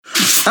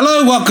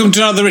Hello, welcome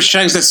to another Rich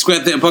Chang's Leicester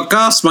Square Theatre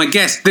podcast. My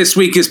guest this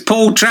week is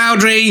Paul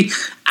Chowdhry,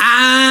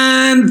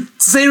 and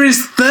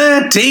series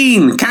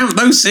 13, count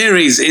those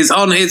series, is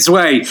on its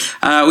way.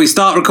 We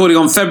start recording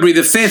on February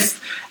the 5th,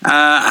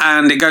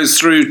 and it goes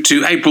through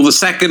to April the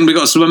 2nd. We've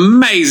got some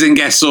amazing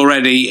guests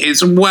already.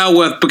 It's well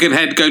worth booking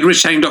ahead. Go to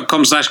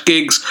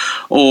richchang.com/gigs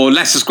or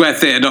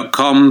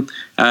leicestersquaretheatre.com,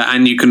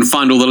 and you can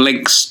find all the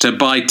links to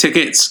buy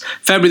tickets.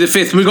 February the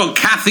 5th, we've got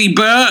Kathy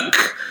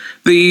Burke,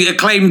 the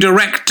acclaimed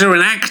director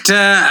and actor,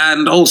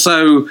 and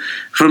also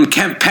from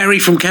Kev Perry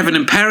from Kevin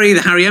and Perry,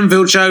 the Harry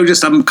Enfield show.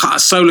 I'm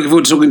so looking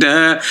forward to talking to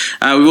her.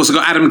 We've also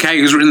got Adam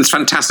Kay, who's written this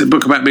fantastic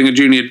book about being a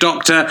junior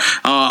doctor.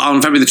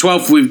 On February the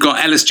 12th, we've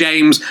got Ellis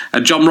James,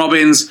 John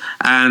Robbins,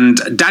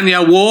 and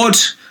Danielle Ward.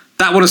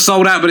 That one is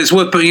sold out, but it's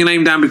worth putting your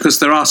name down because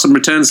there are some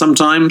returns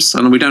sometimes,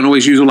 and we don't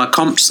always use all our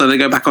comps, so they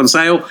go back on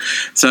sale.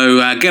 So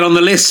get on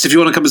the list if you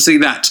want to come and see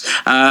that.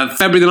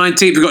 February the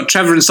 19th, we've got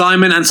Trevor and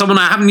Simon, and someone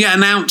I haven't yet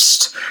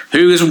announced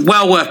who is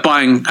well worth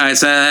buying.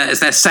 It's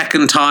their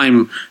second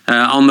time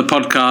on the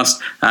podcast,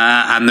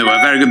 and they were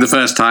very good the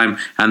first time,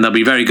 and they'll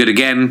be very good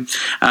again.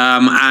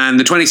 And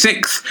the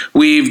 26th,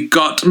 we've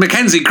got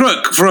Mackenzie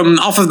Crook from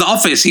Off of the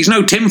Office. He's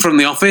no Tim from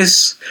The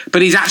Office,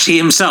 but he's actually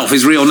himself,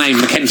 his real name,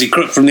 Mackenzie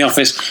Crook from The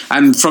Office,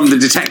 and from The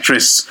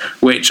Detectorists,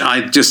 which I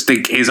just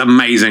think is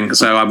amazing.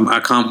 So I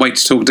can't wait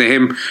to talk to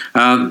him.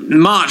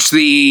 March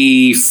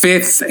the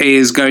 5th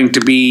is going to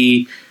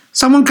be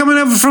someone coming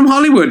over from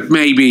Hollywood,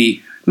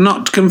 maybe.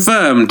 Not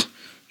confirmed.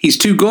 He's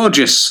too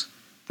gorgeous.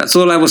 That's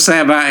all I will say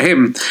about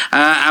him.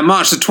 And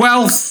March the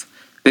 12th,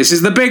 this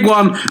is the big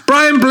one.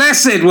 Brian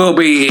Blessed will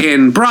be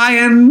in.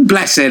 Brian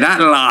Blessed,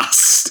 at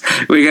last.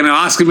 We're going to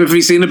ask him if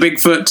he's seen a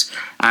Bigfoot,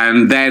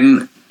 and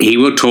then he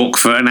will talk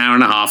for an hour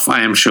and a half,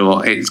 I am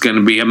sure. It's going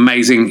to be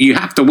amazing. You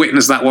have to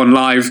witness that one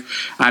live,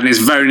 and it's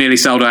very nearly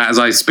sold out as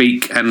I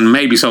speak, and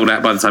maybe sold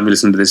out by the time you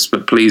listen to this,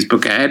 but please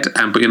book ahead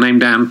and put your name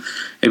down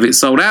if it's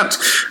sold out.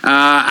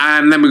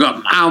 And then we've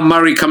got Al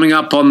Murray coming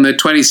up on the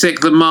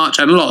 26th of March,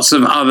 and lots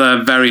of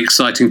other very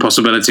exciting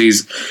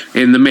possibilities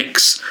in the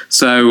mix.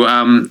 So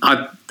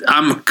I'm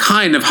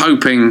kind of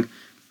hoping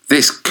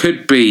this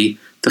could be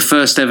the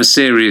first ever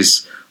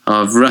series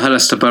of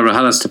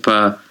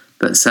Rahalastapa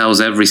that sells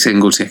every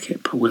single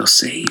ticket, but we'll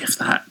see if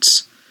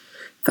that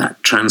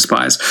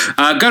transpires.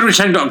 Go to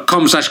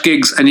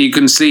richchang.com/gigs, and you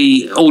can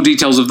see all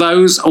details of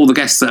those, all the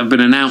guests that have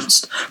been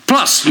announced.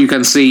 Plus, you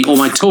can see all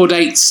my tour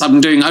dates. I'm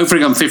doing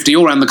Ofrig on 50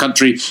 all around the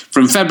country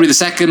from February the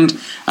 2nd.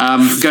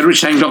 Go to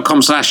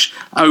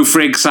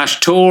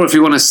richchang.com/ofrig/tour if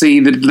you want to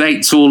see the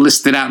dates all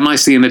listed out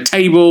nicely in a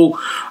table.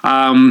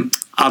 I'll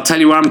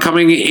tell you where I'm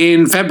coming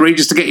in February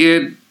just to get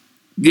your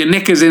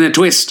knickers in a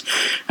twist.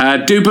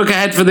 Do book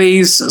ahead for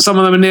these. Some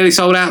of them are nearly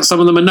sold out.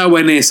 Some of them are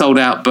nowhere near sold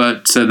out.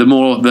 But the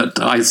more that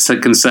I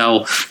can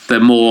sell,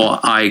 the more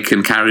I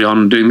can carry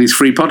on doing these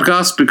free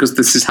podcasts, because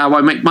this is how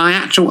I make my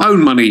actual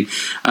own money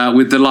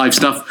with the live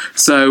stuff.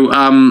 So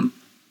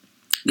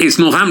it's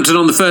Northampton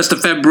on the 1st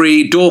of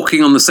February,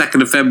 Dorking on the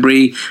 2nd of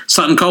February,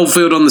 Sutton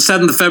Coldfield on the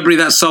 7th of February.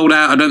 That's sold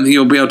out. I don't think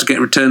you'll be able to get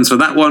returns for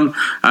that one.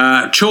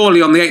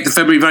 Chorley on the 8th of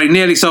February, very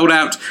nearly sold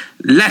out.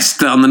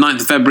 Leicester on the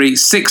 9th of February.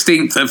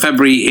 16th of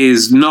February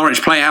is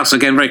Norwich Playhouse,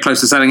 again very close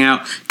to selling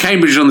out.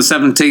 Cambridge on the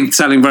 17th,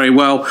 selling very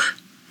well.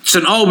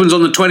 St Albans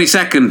on the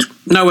 22nd,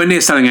 nowhere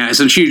near selling out.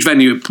 It's a huge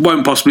venue. It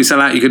won't possibly sell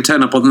out. You can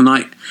turn up on the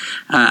night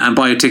and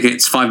buy your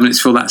tickets 5 minutes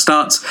before that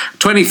starts.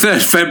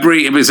 23rd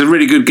February, it's a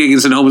really good gig in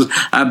St Albans.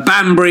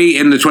 Banbury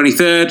in the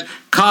 23rd.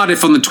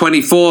 Cardiff on the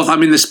 24th. I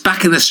mean,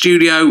 back in the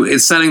studio.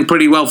 It's selling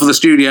pretty well for the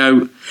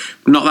studio.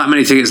 Not that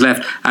many tickets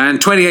left.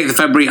 And 28th of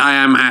February, I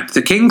am at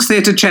the King's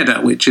Theatre Cheddar,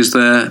 which is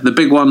the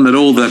big one that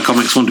all the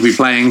comics want to be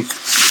playing.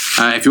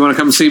 If you want to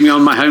come see me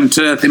on my home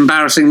turf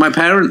embarrassing my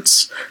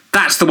parents,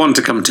 that's the one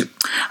to come to.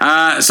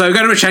 So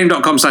go to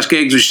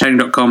richchang.com/gigs,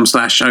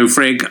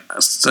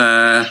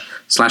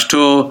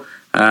 richchang.com/ofrig/tour,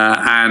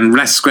 and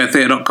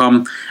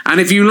leicestersquaretheatre.com. And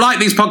if you like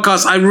these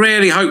podcasts, I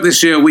really hope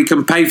this year we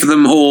can pay for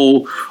them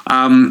all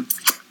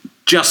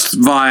just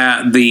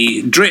via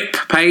the drip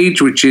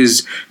page, which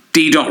is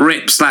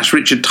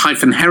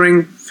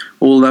d.rip/Richard-Herring,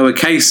 all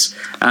lowercase.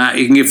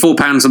 You can give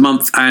 £4 a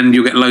month and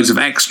you'll get loads of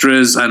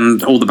extras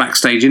and all the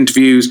backstage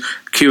interviews,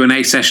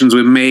 Q&A sessions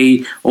with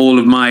me. All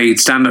of my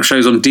stand-up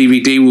shows on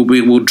DVD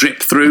will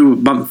drip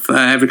through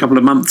every couple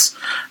of months.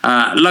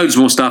 Loads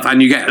more stuff,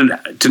 and you get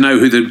to know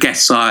who the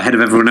guests are ahead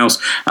of everyone else.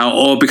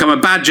 Or become a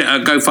badger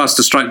at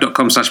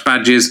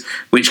gofasterstrike.com/badges,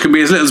 which can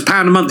be as little as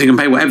 £1 a month. You can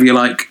pay whatever you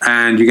like,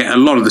 and you get a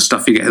lot of the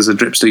stuff you get as a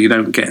dripster. You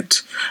don't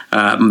get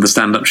the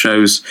stand-up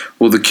shows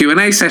or the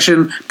Q&A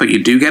session, but you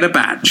do get a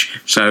badge.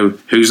 So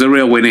who's the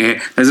real winner here?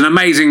 There's an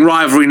amazing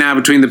rivalry now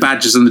between the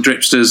badgers and the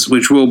dripsters,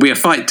 which will be a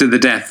fight to the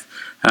death.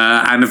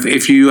 And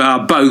if you are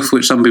both,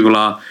 which some people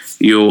are,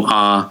 you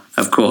are,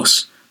 of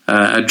course,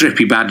 a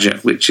drippy badger,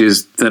 which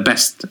is the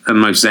best and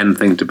most zen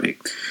thing to be.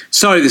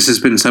 Sorry this has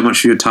been so much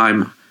of your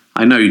time.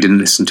 I know you didn't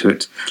listen to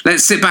it.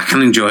 Let's sit back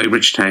and enjoy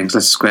Rich Chang's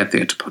Leicester Square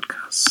Theatre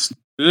podcast.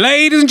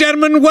 Ladies and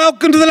gentlemen,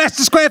 welcome to the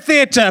Leicester Square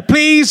Theatre.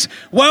 Please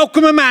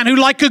welcome a man who,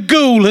 like a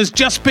ghoul, has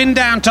just been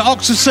down to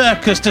Oxford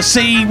Circus to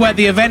see where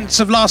the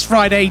events of last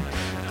Friday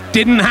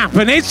didn't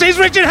happen. It's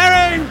Richard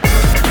Herring!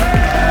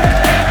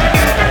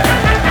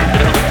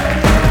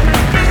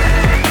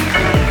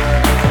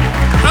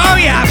 Oh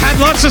yeah, I've had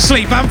lots of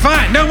sleep. I'm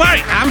fine. Don't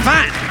worry, I'm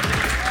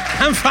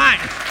fine.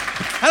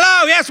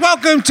 Hello, yes,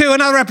 welcome to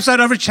another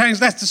episode of Richard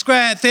Herring's Leicester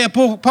Square Theatre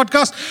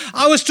podcast.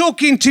 I was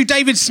talking to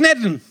David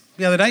Snedden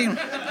the other day.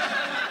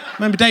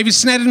 Remember David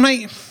Snedden,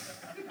 mate?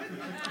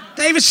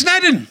 David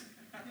Snedden.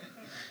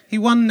 He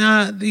won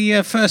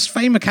the first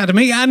Fame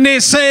Academy, and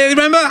it's,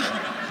 remember?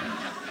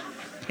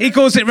 He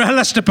calls it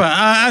Leicester,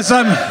 as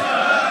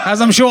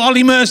I'm sure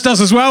Ollie Murs does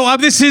as well.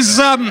 This is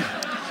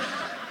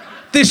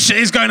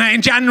going out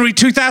in January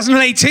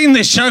 2018,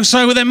 this show,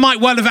 so there might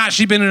well have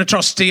actually been an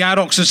atrocity at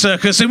Oxford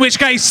Circus, in which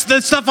case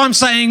the stuff I'm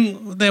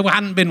saying, there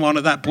hadn't been one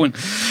at that point.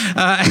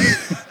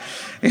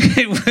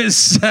 It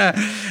was,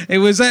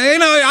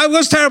 I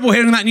was terrible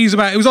hearing that news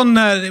about it. It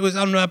was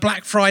on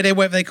Black Friday,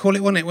 whatever they call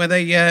it, wasn't it? Where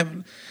they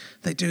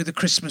do the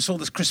Christmas, all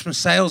the Christmas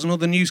sales, and all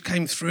the news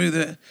came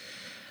through.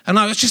 And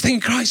I was just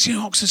thinking, Christ,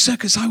 Oxford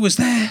Circus, I was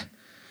there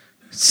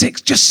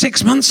just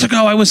 6 months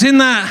ago. I was in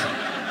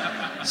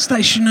that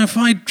station. If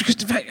I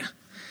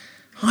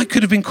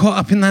could have been caught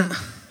up in that.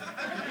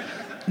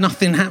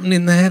 Nothing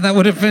happening there. That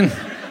would have been.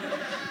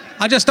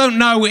 I just don't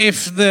know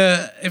if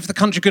the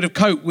country could have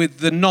coped with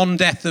the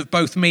non-death of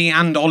both me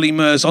and Ollie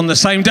Murs on the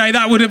same day. I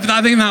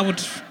think that would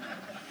have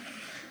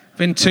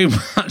been too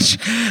much.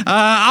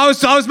 I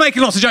was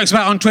making lots of jokes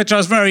about it on Twitter. I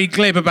was very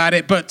glib about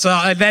it, but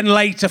I then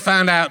later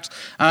found out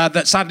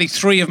that sadly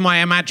 3 of my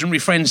imaginary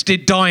friends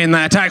did die in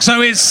that attack.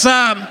 So it's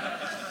the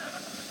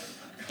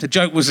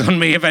joke was on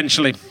me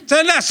eventually.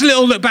 So that's a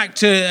little look back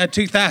to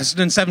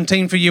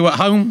 2017 for you at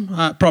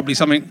home. Probably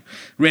something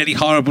really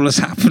horrible has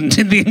happened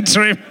in the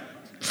interim.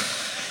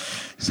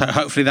 So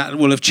hopefully that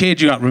will have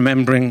cheered you up,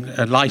 remembering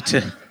a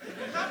lighter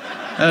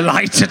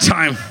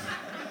time.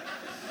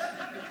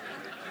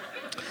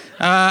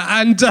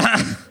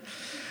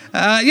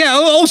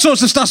 All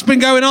sorts of stuff's been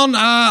going on.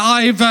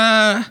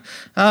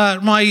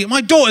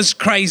 My daughter's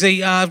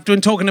crazy. I've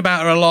been talking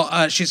about her a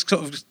lot. She's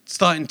sort of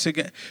starting to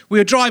get. We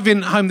were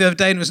driving home the other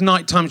day and it was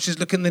night time. She's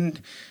looking, then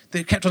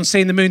they kept on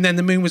seeing the moon. Then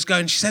the moon was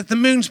going. She said, "The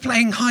moon's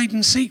playing hide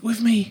and seek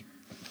with me."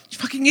 You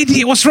fucking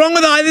idiot! What's wrong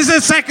with her? This is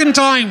the second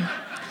time.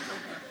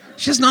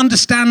 She doesn't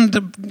understand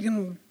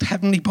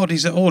heavenly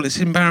bodies at all. It's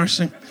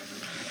embarrassing.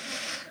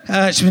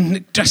 She's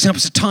been dressing up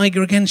as a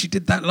tiger again. She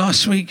did that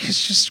last week.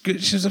 It's just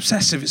she's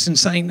obsessive. It's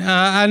insane.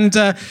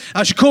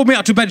 She called me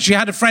up to bed. She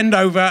had a friend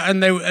over,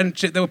 and they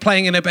were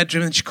playing in her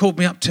bedroom. And she called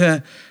me up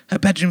to her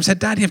bedroom and said,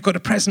 "Daddy, I've got a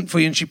present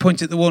for you." And she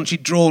pointed at the wall, and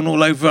she'd drawn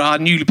all over our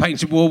newly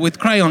painted wall with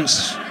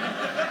crayons. And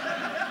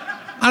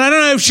I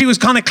don't know if she was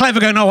kind of clever,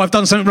 going, "Oh, I've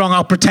done something wrong.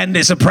 I'll pretend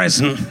it's a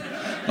present,"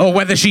 or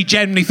whether she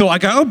genuinely thought, "I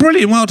go, oh,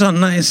 brilliant, well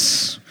done.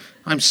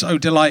 I'm so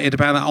delighted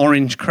about that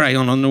orange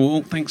crayon on the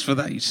wall. Thanks for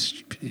that, you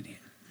stupid idiot."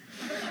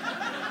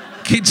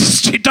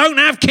 Kids, don't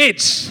have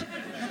kids.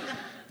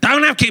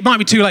 Don't have kids. It might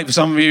be too late for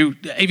some of you.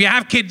 If you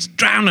have kids,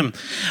 drown them.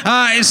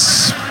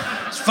 It's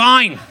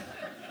fine.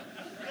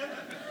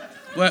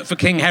 Work for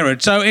King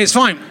Herod, so it's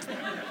fine.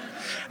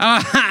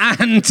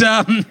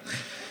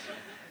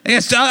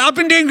 Yes, I've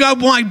been doing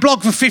my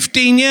blog for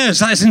 15 years.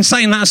 That's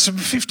insane. That's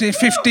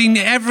 15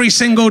 every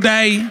single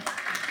day.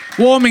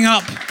 Warming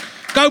up.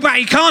 Go back.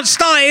 You can't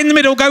start it in the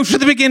middle. Go to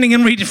the beginning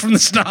and read it from the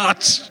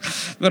start.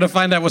 I've got to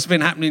find out what's been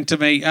happening to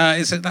me.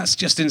 That's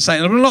just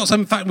insane. There are lots.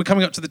 In fact, we're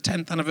coming up to the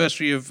 10th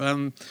anniversary of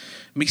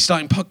me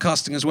starting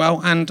podcasting as well,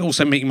 and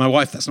also meeting my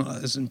wife. That's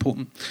not as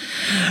important.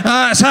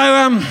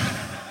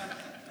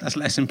 That's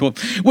less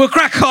important. We'll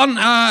crack on.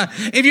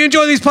 If you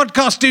enjoy these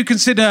podcasts, do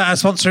consider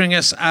sponsoring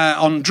us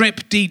on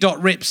drip,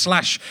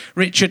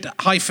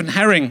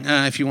 d.rip/Richard-Herring,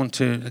 if you want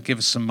to give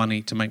us some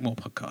money to make more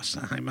podcasts.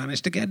 I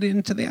managed to get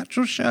into the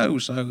actual show,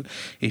 so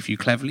if you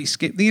cleverly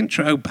skip the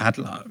intro, bad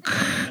luck.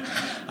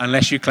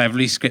 Unless you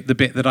cleverly skip the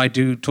bit that I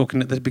do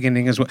talking at the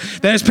beginning as well.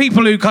 There's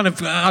people who kind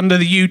of, under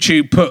the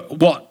YouTube, put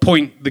what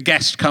point the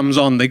guest comes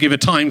on. They give a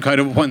time code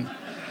of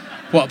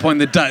what point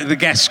the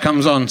guest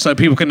comes on, so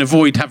people can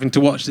avoid having to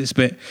watch this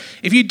bit.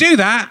 If you do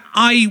that,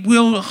 I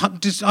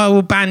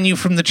will ban you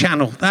from the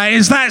channel.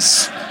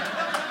 That's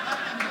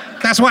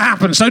what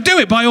happens. So do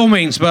it by all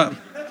means, but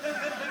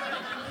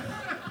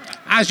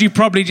as you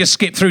probably just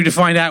skipped through to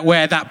find out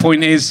where that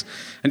point is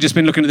and just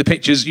been looking at the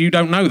pictures, you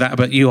don't know that,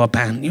 but you are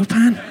banned. You're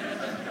banned.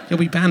 You'll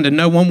be banned, and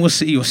no one will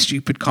see your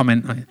stupid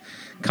comment. It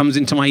comes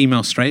into my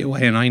email straight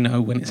away, and I know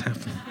when it's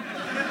happening.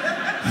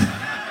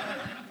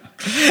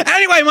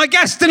 Anyway, my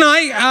guest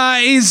tonight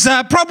is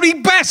probably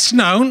best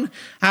known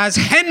as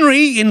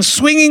Henry in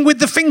Swinging with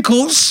the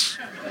Finkles.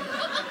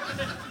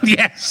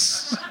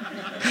 Yes.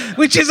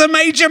 Which is a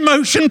major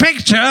motion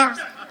picture.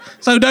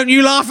 So don't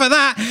you laugh at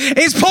that.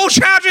 It's Paul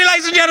Chowdhry,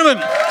 ladies and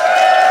gentlemen.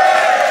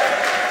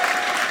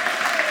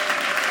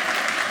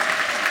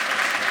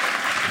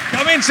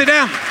 Come in, sit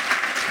down.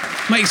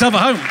 Make yourself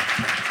at home.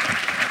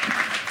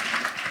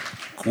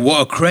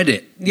 What a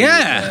credit.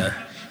 Yeah.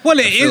 Well,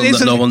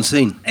 that no one's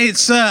seen.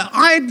 It's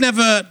I'd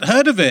never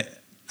heard of it,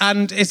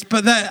 and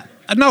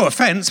no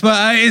offence,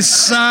 but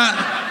it's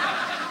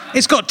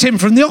got Tim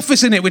from The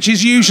Office in it, which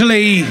is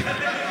usually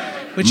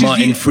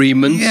Martin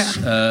Freeman's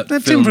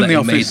Tim film from that The he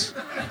Office.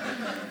 made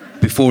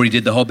before he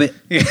did The Hobbit.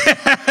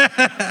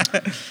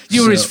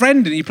 You were his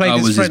friend, and you played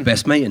his friend. I was his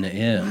best mate in it.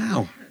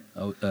 Yeah.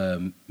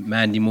 Wow.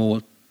 Mandy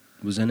Moore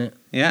was in it.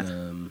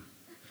 Yeah.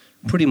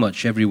 Pretty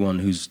much everyone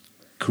whose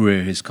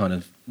career has kind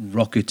of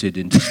rocketed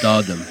into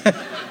stardom.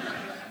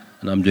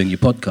 And I'm doing your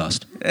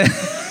podcast.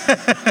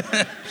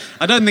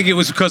 I don't think it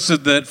was because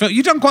of the...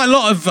 You've done quite a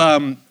lot of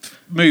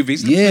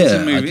movies.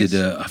 Yeah, movies.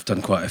 I've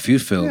done quite a few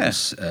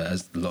films,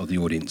 as a lot of the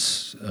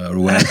audience are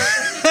aware.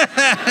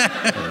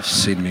 I've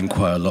seen me in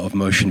quite a lot of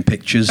motion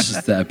pictures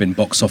that have been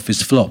box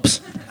office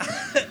flops.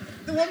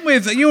 The one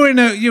with... You were in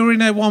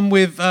a one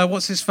with...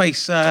 what's his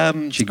face?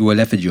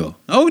 Chiwetel.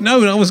 Oh,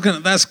 no, I was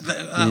going to...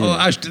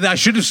 I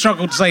should have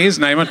struggled to say his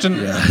name. I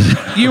didn't...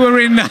 Yeah. You were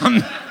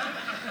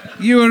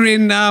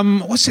in...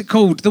 what's it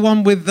called? The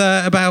one with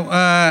about...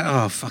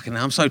 oh, fucking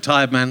hell, I'm so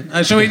tired, man.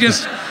 Shall we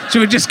just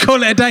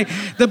call it a day?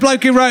 The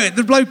bloke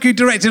who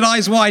directed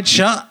Eyes Wide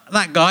Shut,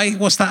 that guy,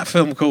 what's that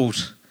film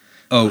called?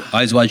 Oh,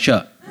 Eyes Wide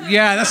Shut.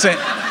 Yeah, that's it.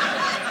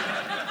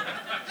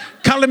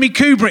 Colour Me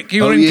Kubrick.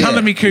 You were in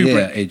Colour Me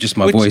Kubrick. Yeah, just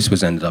my voice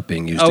was ended up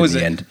being used in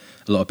the end.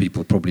 A lot of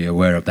people are probably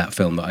aware of that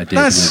film that I did.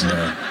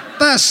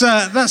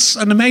 That's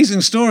an amazing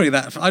story.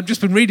 That I've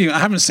just been reading it. I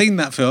haven't seen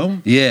that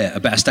film. Yeah,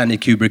 about a Stanley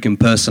Kubrick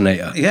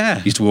impersonator. Yeah.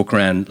 He used to walk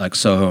around like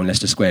Soho and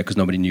Leicester Square because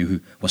nobody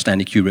knew what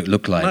Stanley Kubrick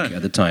looked like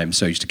at the time.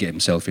 So he used to get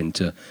himself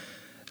into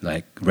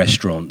like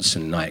restaurants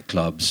and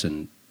nightclubs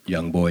and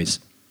young boys.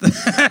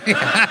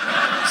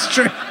 Yeah, it's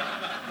true.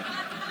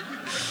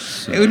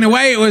 So. In a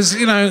way, it was,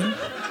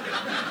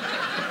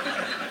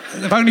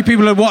 if only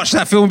people had watched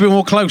that film a bit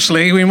more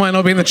closely, we might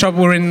not be in the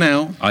trouble we're in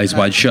now. Eyes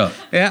Wide Shut.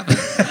 Yeah.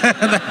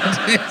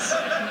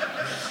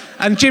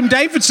 And Jim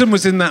Davidson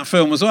was in that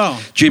film as well.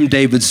 Jim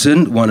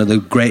Davidson, one of the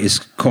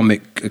greatest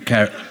comic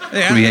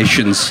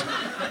creations.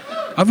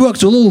 I've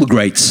worked with all the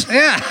greats.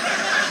 Yeah.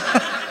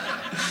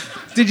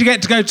 Did you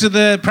get to go to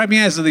the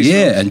premieres of these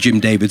films? Yeah, and Jim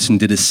Davidson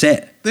did a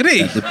set. Did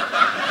he?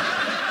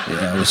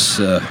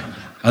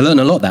 I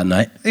learned a lot that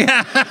night.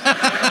 Yeah.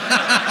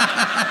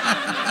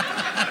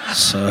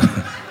 So...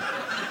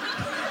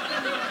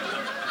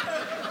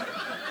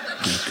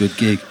 Good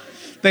gig.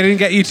 They didn't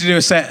get you to do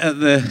a set at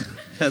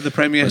the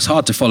premiere? It's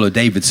hard to follow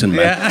Davidson,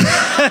 man.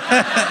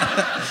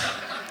 Yeah.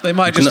 They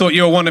might have just thought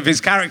you were one of his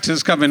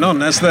characters coming on.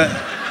 That's the...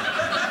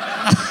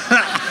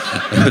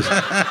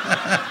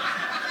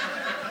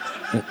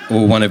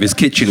 or one of his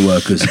kitchen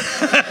workers.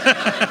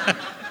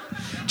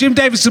 Jim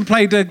Davidson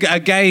played a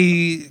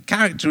gay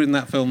character in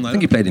that film, though. I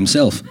think he played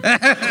himself.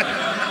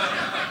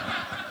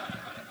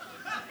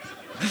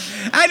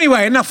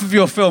 Anyway, enough of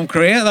your film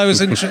career. That was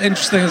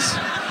interesting.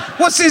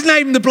 What's his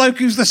name? The bloke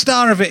who's the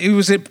star of it. Who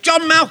was it?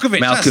 John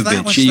Malkovich. Malkovich.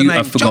 That was the name.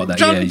 I forgot that.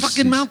 John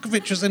fucking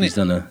Malkovich was in it. He's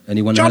done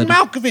anyone John heard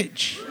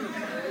Malkovich.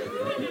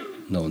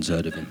 No one's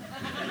heard of him.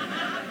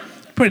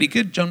 Pretty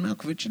good, John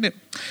Malkovich, isn't it?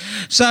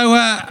 So,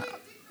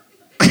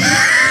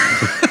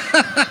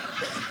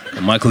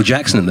 Michael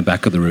Jackson in the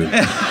back of the room.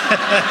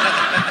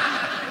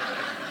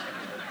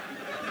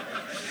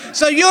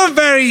 So you're a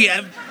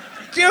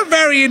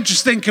very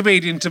interesting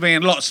comedian to me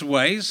in lots of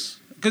ways,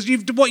 because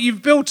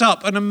you've built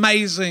up an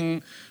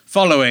amazing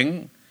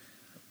following,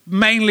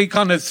 mainly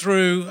kind of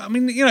through... I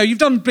mean, you've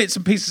done bits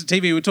and pieces of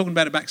TV. We were talking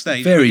about it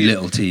backstage. Very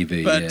little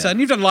TV, but and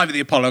you've done Live at the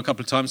Apollo a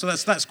couple of times, so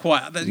that's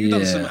quite... You've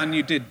done some, and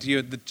you did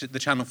the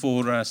Channel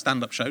 4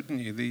 stand-up show, didn't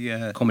you?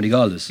 The Comedy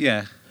Galas.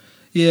 Yeah.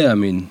 Yeah, I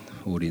mean,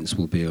 audience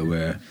will be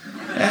aware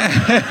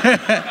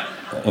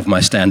of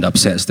my stand-up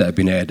sets that have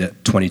been aired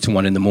at 20 to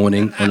 1 in the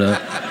morning on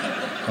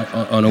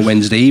a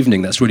Wednesday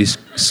evening. That's really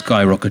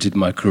skyrocketed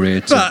my career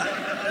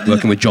to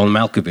working with John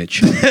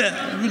Malkovich.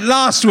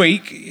 Last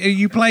week,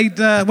 you played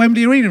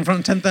Wembley Arena in front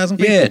of 10,000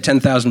 people. Yeah,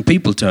 10,000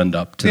 people turned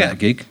up to that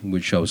gig,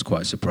 which I was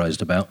quite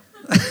surprised about.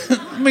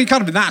 I mean, you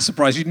can't have been that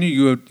surprised. You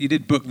knew you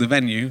did book the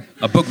venue.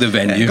 I booked the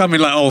venue. You can't be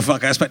like, oh,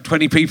 fuck, I expect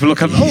 20 people will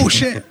come. Oh,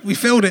 shit, we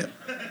filled it.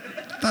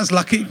 That's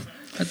lucky.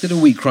 I did a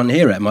week run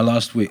here at my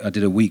last week. I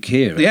did a week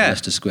here at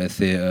Leicester Square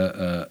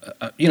Theatre.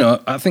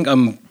 I think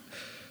I'm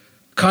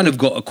kind of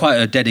got quite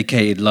a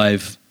dedicated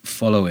live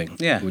following,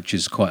 which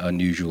is quite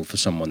unusual for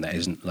someone that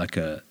isn't like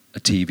a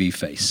TV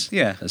face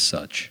as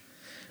such.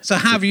 So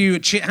how have you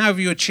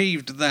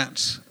achieved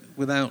that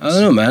without... I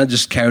don't know, man. I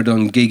just carried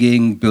on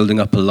gigging, building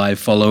up a live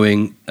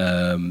following,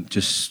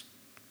 just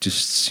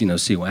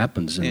see what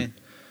happens. And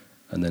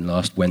then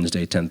last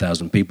Wednesday,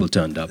 10,000 people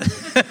turned up.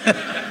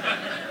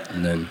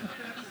 And then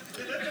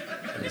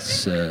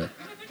it's...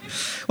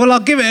 Well, I'll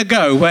give it a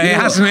go, but it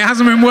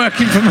hasn't been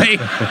working for me.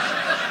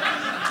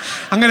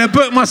 I'm going to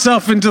book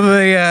myself into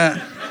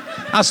the...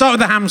 I'll start with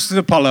the Hammersmith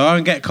Apollo. I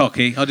won't get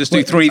cocky. I'll just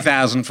do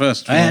 3,000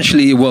 first. I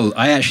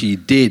actually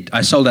did.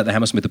 I sold out the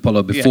Hammersmith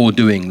Apollo before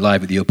doing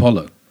Live at the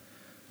Apollo.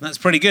 That's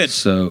pretty good.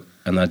 So,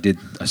 I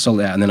sold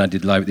it out, and then I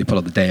did Live at the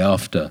Apollo the day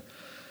after.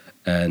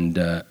 And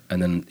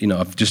then,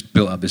 I've just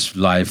built up this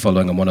live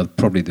following. I'm one of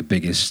probably the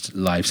biggest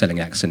live selling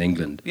acts in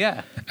England.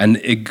 Yeah. And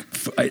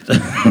I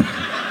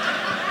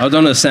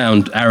don't want to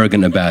sound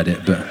arrogant about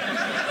it, but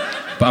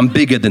I'm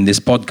bigger than this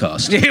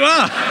podcast. You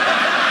are.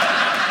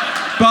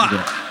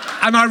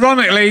 And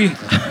ironically,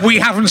 we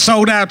haven't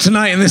sold out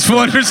tonight in this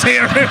 400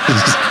 series.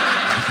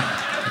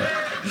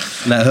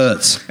 That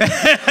hurts.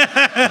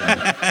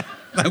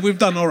 No, we've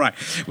done all right.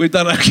 We've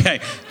done okay.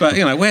 But,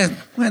 where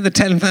the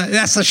 10,000...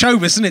 That's the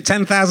showbiz, isn't it?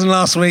 10,000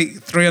 last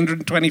week,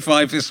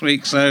 325 this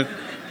week, so...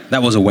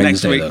 That was a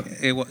Wednesday, though.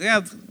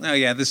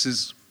 This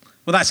is...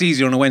 Well, that's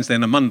easier on a Wednesday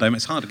than a Monday.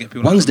 It's hard to get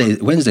people...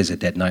 Wednesday's a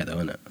dead night, though,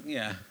 isn't it?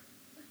 Yeah.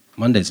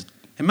 Monday's...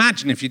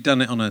 Imagine if you'd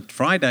done it on a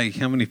Friday,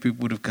 how many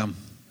people would have come?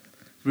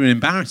 It would be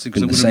embarrassing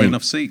because there wouldn't have been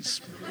enough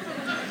seats.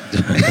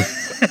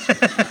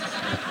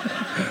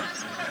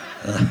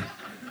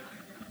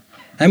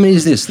 How many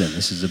is this then?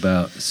 This is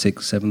about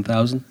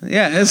 6,000-7,000?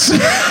 Yeah, it's...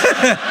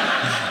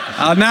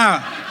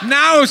 now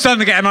I'm starting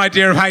to get an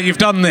idea of how you've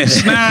done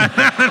this.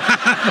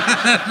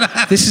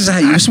 This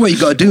is what you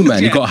got to do,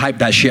 man. Yeah. You got to hype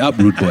that shit up,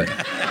 rude boy.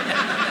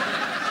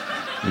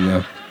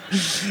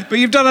 But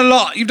you've done a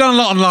lot. You've done a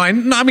lot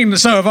online. I mean,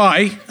 so have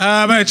I.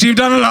 But you've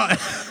done a lot.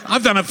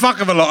 I've done a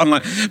fuck of a lot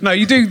online. No,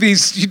 you do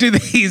these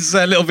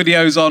little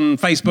videos on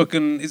Facebook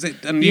and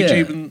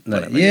YouTube and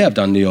whatever. Yeah, I've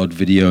done the odd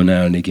video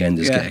now and again.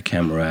 Just get a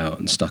camera out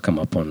and stuck them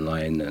up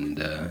online and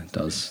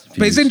does. Views.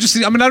 But it's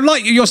interesting. I mean, I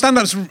like your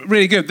stand-up's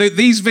really good.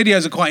 These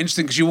videos are quite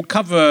interesting because you will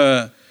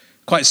cover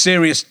quite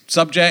serious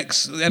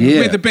subjects and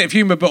with a bit of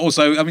humour, but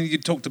also, I mean, you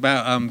talked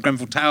about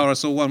Grenfell Tower. I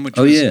saw one which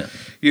was,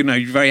 you're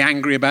very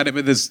angry about it,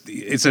 but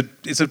it's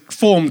a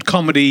formed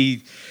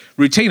comedy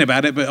routine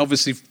about it, but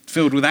obviously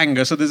filled with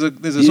anger. So there's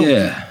a sort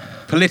of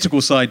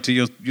political side to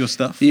your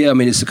stuff. Yeah, I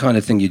mean, it's the kind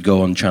of thing you'd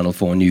go on Channel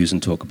 4 News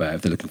and talk about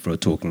if they're looking for a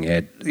talking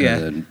head.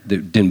 Yeah. They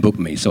didn't book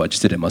me, so I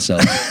just did it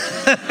myself.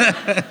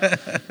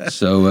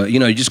 So,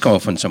 you just go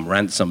off on some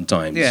rant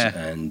sometimes. Yeah.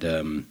 And,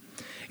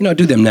 I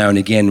do them now and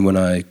again when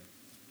I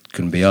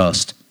couldn't be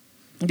asked.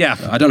 Yeah.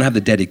 I don't have the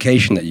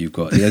dedication that you've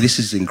got. This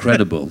is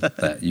incredible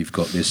that you've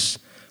got this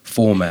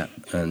format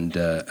and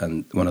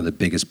one of the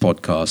biggest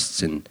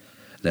podcasts in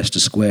Leicester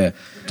Square.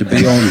 To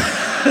be on,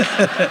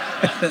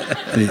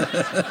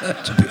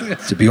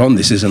 to be on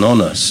this is an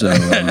honour. So,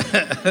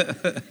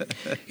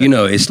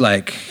 it's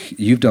like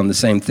you've done the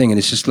same thing, and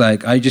it's just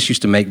like I just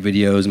used to make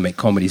videos and make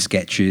comedy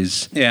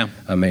sketches. Yeah.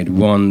 I made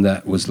one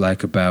that was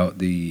like about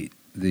the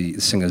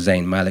singer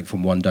Zayn Malik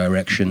from One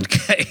Direction.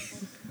 Okay.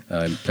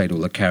 I played all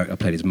the characters. I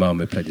played his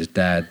mum. I played his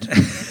dad.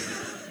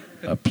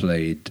 I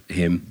played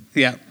him.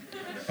 Yeah.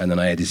 And then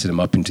I edited him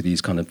up into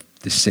these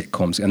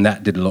sitcoms, and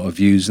that did a lot of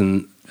views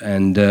and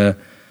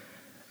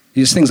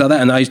just things like that.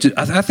 And I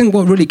think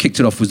what really kicked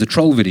it off was the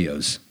troll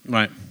videos.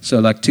 Right. So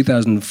like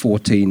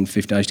 2014,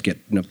 15, I used to get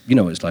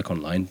what it's like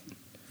online.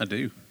 I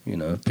do.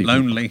 People,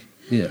 lonely.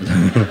 Yeah.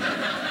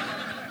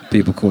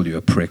 People call you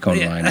a prick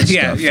online. And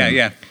stuff.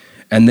 Yeah.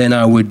 And then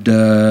I would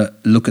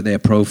look at their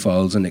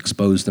profiles and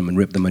expose them and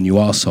rip them a new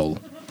arsehole.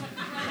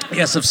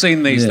 Yes, I've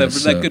seen these.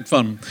 They're good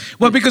fun.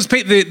 Well, because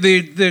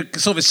the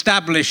sort of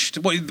established,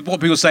 what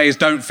people say is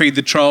don't feed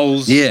the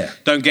trolls. Yeah.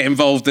 Don't get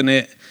involved in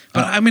it.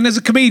 But I mean, as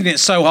a comedian,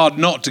 it's so hard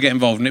not to get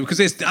involved in it because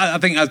I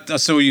think I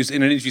saw you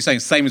in an interview saying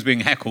it's the same as being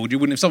heckled. You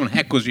wouldn't, if someone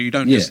heckles you, you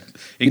don't just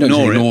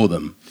ignore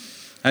them.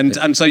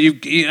 And so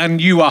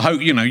you are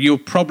you're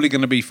probably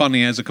going to be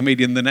funnier as a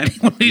comedian than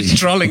anyone who's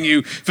trolling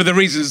you for the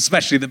reasons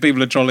especially that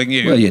people are trolling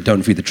you. Well,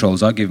 don't feed the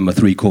trolls. I give them a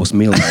 3-course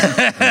meal.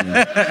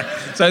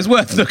 So it's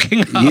worth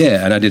looking up.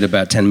 Yeah, and I did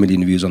about 10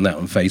 million views on that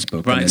on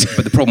Facebook. Right.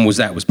 But the problem was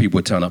people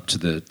would turn up to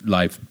the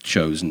live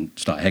shows and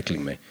start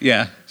heckling me.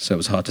 Yeah. So it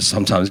was hard to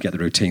sometimes get the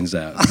routines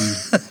out.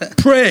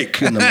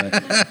 Prick! And I'm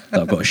like,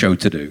 I've got a show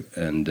to do.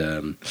 And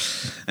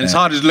it's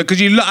hard to look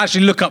because you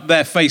actually look up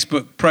their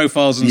Facebook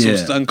profiles and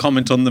sort of, and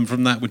comment on them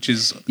from that, which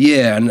is...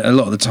 Yeah, and a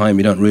lot of the time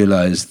you don't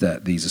realise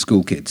that these are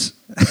school kids.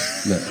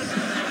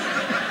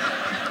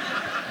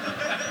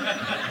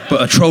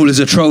 But a troll is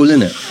a troll,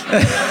 innit?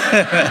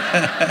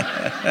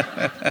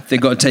 If they've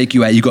got to take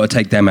you out, you've got to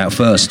take them out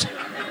first.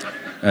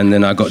 And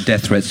then I got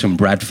death threats from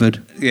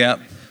Bradford. Yeah.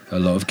 A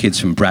lot of kids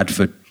from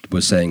Bradford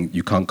were saying,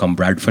 you can't come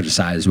Bradford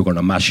size, we're going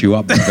to mash you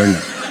up.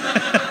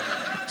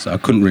 So I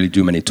couldn't really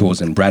do many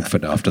tours in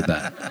Bradford after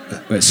that.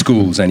 At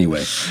schools,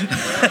 anyway.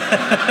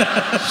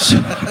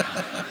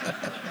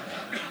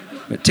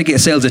 But ticket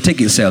sales are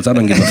ticket sales. I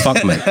don't give a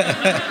fuck, mate.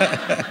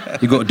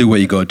 You got to do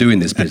what you got to do in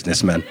this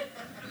business, man.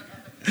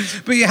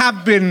 But you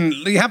have been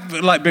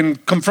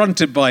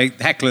confronted by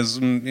hecklers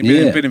and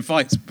been in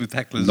fights with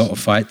hecklers. A lot of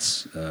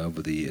fights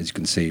over the, as you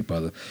can see by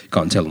the, you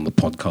can't tell on the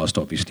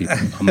podcast, obviously.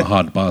 I'm a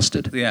hard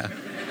bastard. Yeah.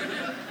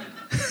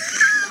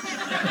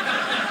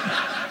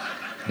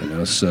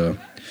 So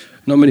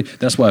not many.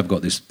 That's why I've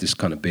got this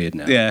kind of beard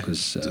now. Yeah.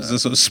 Because it's a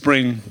sort of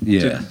spring.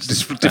 Yeah. To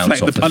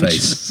deflect the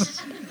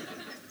punches.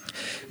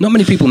 Not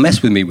many people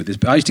mess with me with this,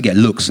 but I used to get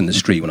looks in the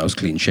street when I was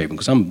clean shaven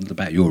because I'm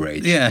about your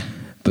age. Yeah.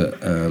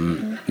 But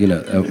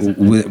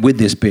with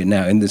this beard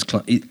now, in this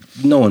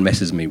no one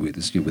messes me with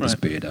this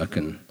beard.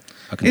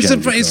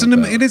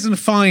 It isn't a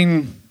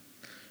fine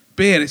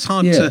beer. It's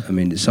hard to... I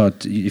mean, it's hard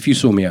to, if you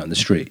saw me out in the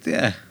street...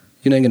 Yeah.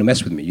 You ain't going to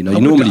mess with me.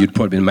 Normally you'd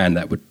probably be the man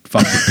that would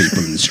fuck with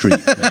people in the street.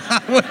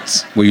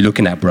 What are you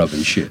looking at, bruv,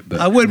 and shit.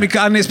 But I wouldn't,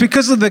 and it's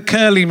because of the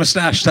curly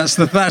moustache. That's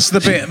the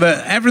bit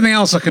that everything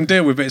else I can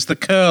deal with, but it's the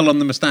curl on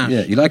the moustache.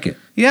 Yeah, you like it?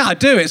 Yeah, I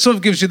do. It sort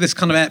of gives you this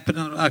kind of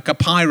like a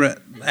pirate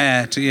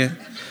air to you.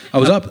 I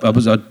was up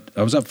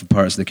for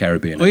Pirates of the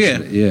Caribbean.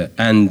 Actually. Yeah.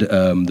 And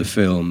the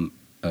film,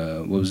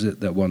 what was it?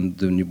 That one,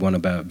 the one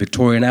about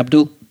Victoria and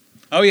Abdul.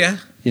 Oh yeah.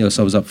 Yeah,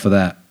 so I was up for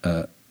that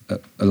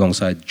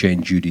alongside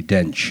Jane Judi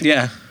Dench.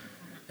 Yeah.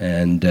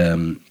 And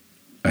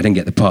I didn't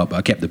get the part, but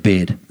I kept the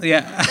beard.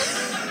 Yeah.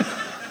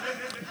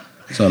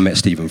 So I met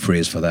Stephen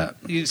Frears for that.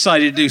 You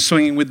decided to do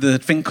Swinging with the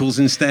Finkles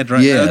instead,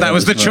 right? Yeah, that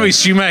was the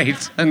choice you made,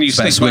 and you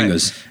stick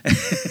Swingers.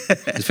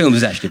 The film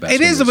is actually about. It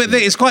swingers, is a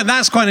bit. It's quite.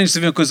 That's quite an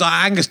interesting film because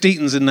Angus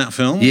Deaton's in that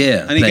film.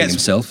 Yeah, and he gets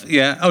himself.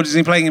 Yeah. Oh, is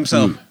he playing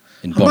himself?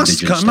 In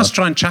bondage I must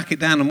try and track it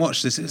down and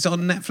watch this. It's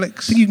on Netflix.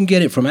 I think you can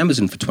get it from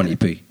Amazon for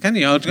 20p. Can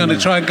you? I'm going to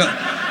try and go.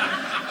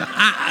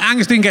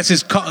 Angus Deaton gets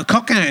his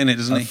cock out in it,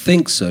 doesn't he? I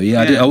think so,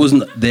 yeah. I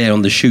wasn't there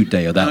on the shoot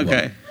day of that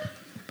one.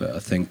 But I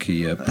think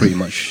he pretty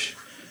much,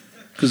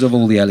 because of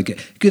all the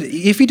allegations.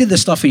 If he did the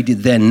stuff he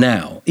did then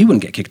now, he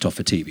wouldn't get kicked off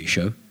a TV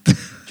show. Do you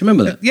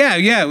remember that? Yeah.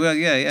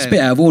 It's a bit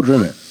out of order,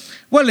 isn't it?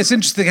 Well, it's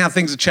interesting how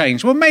things have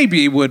changed. Well,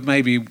 maybe he would,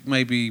 maybe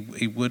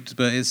he would,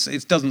 but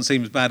it doesn't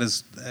seem as bad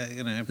as,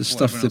 the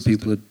stuff that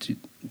people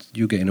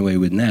you're getting away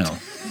with now.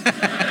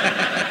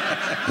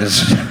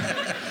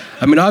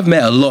 I mean, I've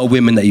met a lot of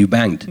women that you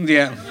banged.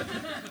 Yeah.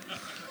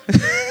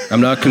 I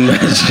mean, I can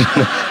imagine.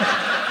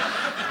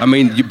 I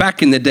mean, you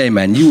back in the day,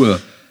 man, you were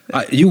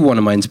one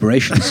of my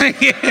inspirations.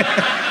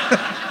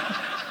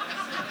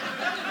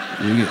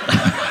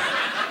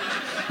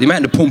 The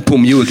amount of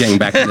pum-pum you were getting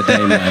back in the day,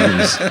 man,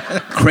 was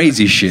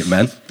crazy shit,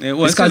 man. It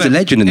was, this guy's a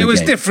legend in the game. It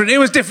was different. It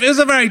was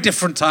a very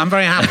different time. I'm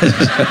very happy.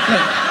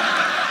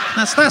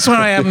 That's where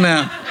I am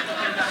now.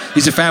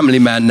 He's a family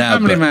man now.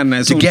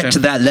 To get to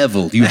that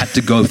level, you had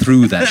to go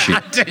through that shit.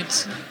 I did.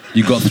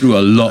 You got through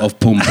a lot of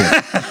pum-pum.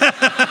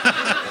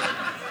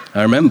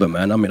 I remember,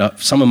 man. I mean,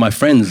 some of my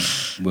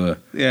friends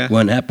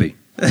weren't happy.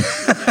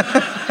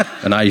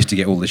 And I used to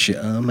get all this shit.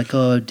 Oh, my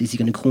God, is he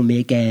going to call me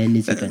again?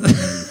 Is he going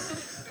to...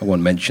 I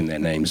won't mention their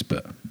names,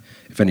 but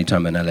if any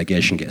time an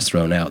allegation gets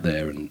thrown out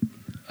there and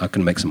I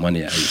can make some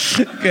money out of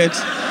it. Good.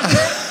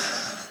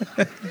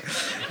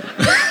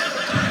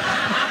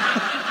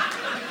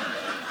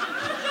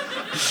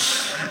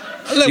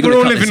 Look, we're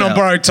all living on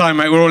borrowed time,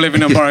 mate. We're all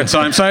living on borrowed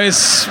time. So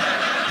it's...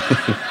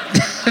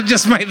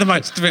 just make the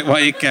most of it while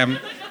you can.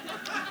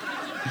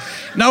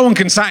 No one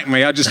can sack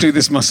me. I just do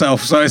this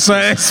myself. So it's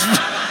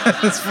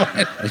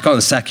fine. You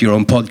can't sack your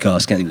own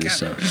podcast, can you?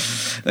 So.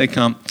 They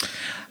can't.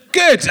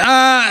 Good.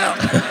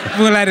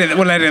 We'll edit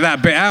that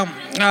bit out.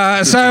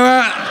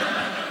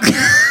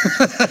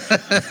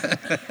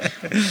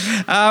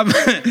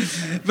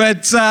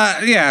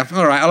 Yeah,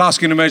 all right. I'll ask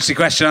you an emergency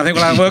question. I think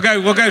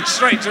we'll go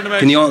straight to an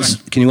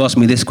emergency. Can you ask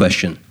me this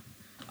question?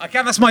 I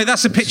can.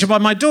 That's a picture by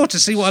my daughter.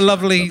 See what a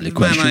lovely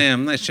man I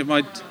am. That's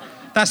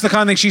the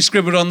kind of thing she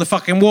scribbled on the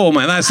fucking wall,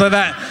 man.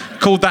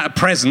 Called that a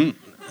present.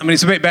 I mean,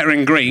 it's a bit better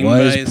in green.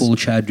 Why is Paul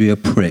Chowdhry a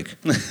prick?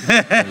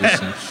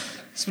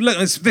 Look,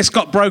 this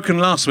got broken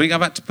last week.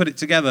 I've had to put it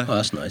together. Oh,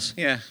 that's nice.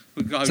 Yeah.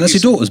 So that's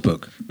your daughter's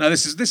book? No,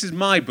 this is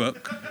my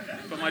book.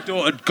 But my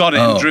daughter got it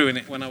and drew in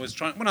it when I was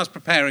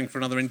preparing for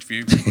another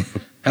interview.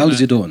 How old is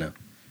your daughter now?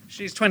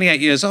 She's 28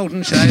 years old,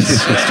 isn't she?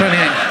 She's 28.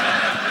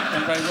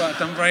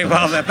 Done very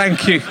well there.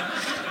 Thank you.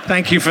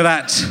 Thank you for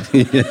that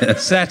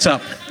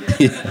setup.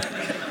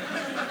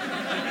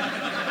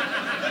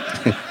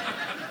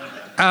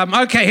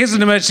 Okay, here's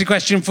an emergency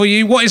question for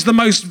you. What is the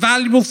most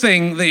valuable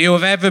thing that you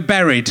have ever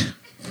buried?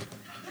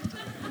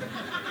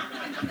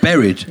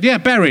 Buried? Yeah,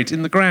 buried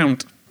in the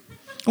ground.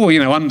 Or,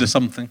 under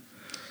something.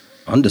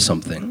 Under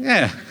something?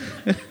 Yeah.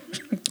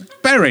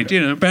 Buried,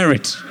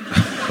 buried.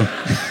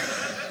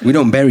 We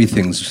don't bury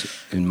things.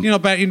 In your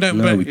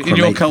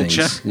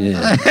culture.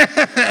 Yeah.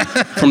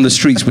 From the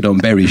streets, we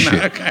don't bury shit.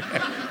 No, okay.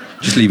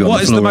 Just leave it on the floor.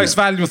 What is the most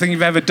valuable thing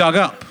you've ever dug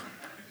up?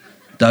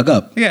 Dug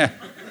up? Yeah.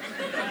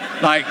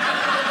 Like...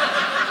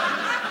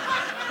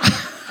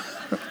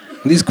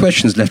 These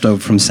questions left over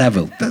from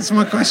Savile. That's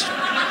my question.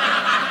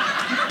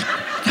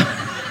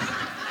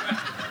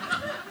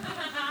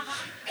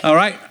 All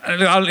right.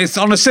 It's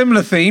on a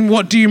similar theme.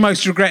 What do you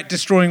most regret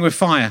destroying with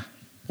fire?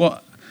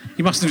 What?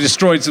 You must have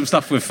destroyed some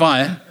stuff with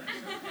fire.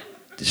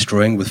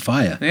 Destroying with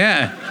fire?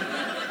 Yeah.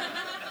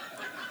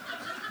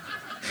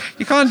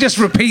 You can't just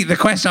repeat the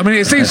question. I mean,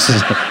 it seems,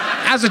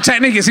 as a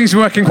technique, it seems to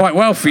be working quite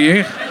well for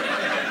you.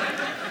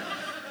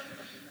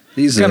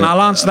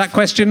 I'll answer that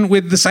question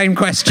with the same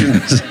question.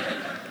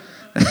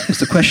 What's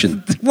the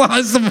question?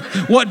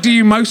 What do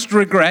you most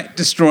regret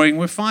destroying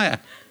with fire?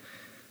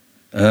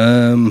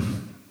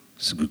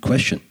 It's a good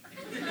question.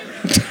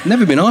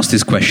 Never been asked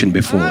this question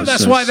before.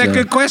 That's why they're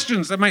good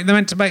questions. They're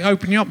meant to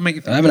open you up. I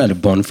haven't had a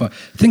bonfire.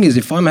 The thing is,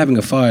 if I'm having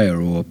a fire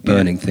or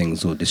burning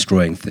things or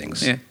destroying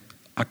things,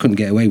 I couldn't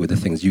get away with the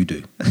things you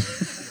do.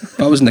 If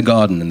I was in the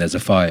garden and there's a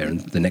fire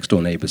and the next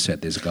door neighbour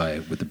said there's a guy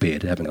with a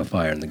beard having a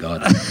fire in the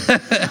garden,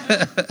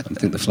 I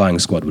think the flying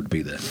squad would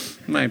be there.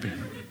 Maybe.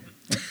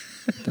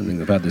 Don't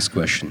think about this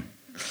question.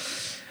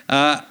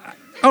 All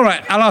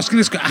right, I'll ask you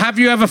this. Have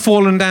you ever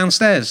fallen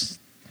downstairs?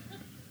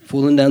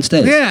 Fallen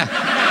downstairs? Yeah.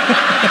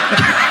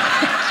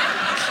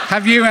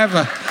 Have you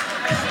ever?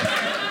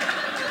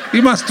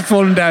 You must have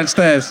fallen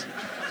downstairs.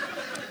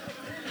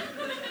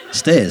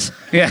 Stairs?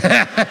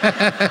 Yeah.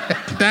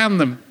 Down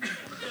them.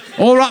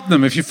 Or up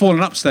them. If you've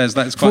fallen upstairs,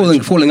 that's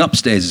quite... Falling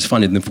upstairs is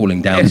funnier than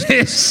falling downstairs.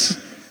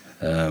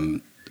 It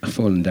is. I've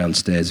fallen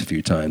downstairs a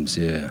few times,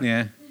 yeah.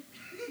 Yeah.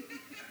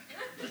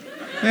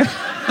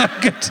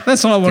 Good.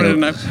 That's all I wanted to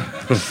know.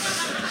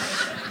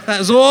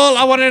 That's all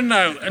I wanted to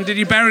know. And did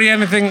you bury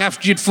anything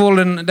after you'd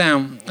fallen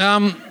down?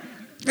 No,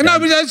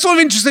 but it's sort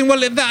of interesting.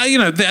 Well,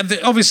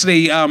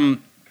 obviously, we're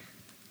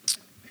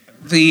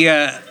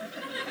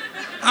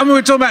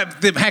talking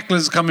about the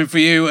hecklers coming for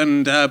you,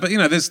 and but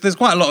there's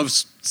quite a lot of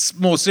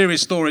more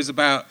serious stories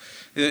about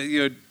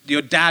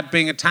your dad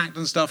being attacked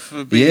and stuff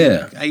for being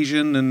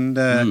Asian,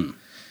 and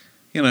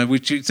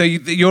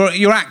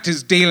your act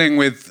is dealing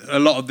with a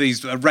lot of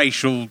these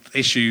racial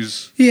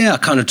issues. Yeah, I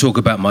kind of talk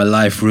about my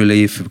life,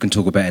 really, if we can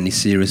talk about any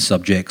serious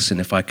subjects,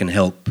 and if I can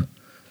help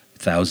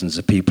thousands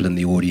of people in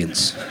the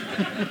audience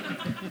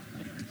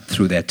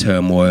through their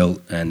turmoil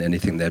and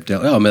anything they've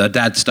dealt with. My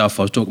dad stuff,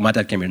 my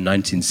dad came here in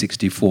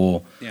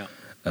 1964. Yeah.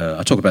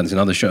 I talk about this in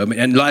other shows.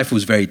 And life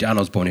was very down.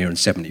 I was born here in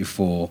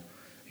 74.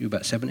 You were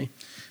about 70?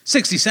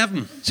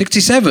 67.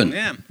 67?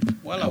 Yeah.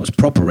 Well, I was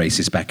proper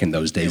racist back in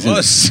those days. It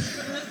was.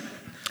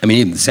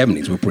 Even the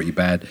 70s were pretty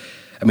bad.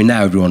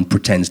 Now everyone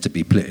pretends to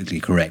be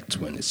politically correct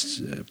when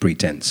it's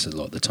pretense a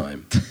lot of the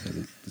time.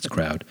 It's a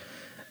crowd.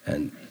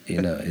 And,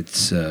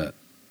 it's...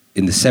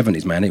 in the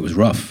 70s, man, it was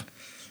rough.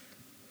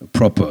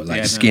 Proper,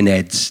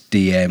 skinheads,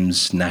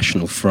 DMs,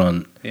 National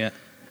Front. Yeah.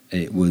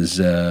 It was,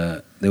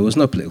 there was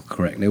no political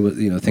correct. There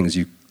were, things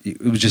it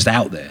was just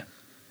out there.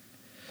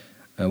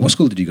 What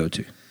school did you go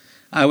to?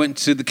 I went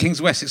to the King's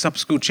Wessex Upper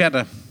School,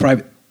 Cheddar.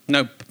 Private?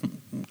 No,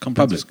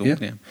 public school,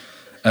 yeah.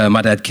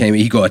 My dad came,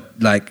 he got,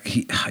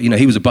 he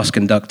was a bus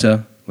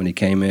conductor when he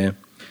came here.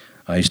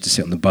 I used to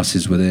sit on the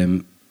buses with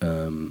him.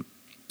 Then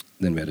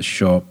we had a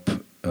shop.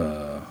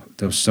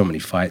 There were so many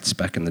fights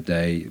back in the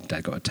day.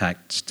 Dad got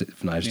attacked,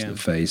 knives to the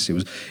face. It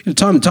was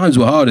times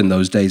were hard in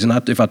those days.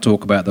 And if I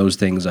talk about those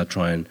things, I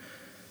try and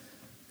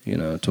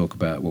talk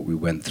about what we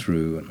went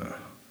through. And I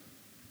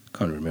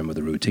can't remember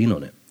the routine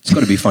on it. It's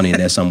got to be funny in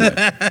there somewhere.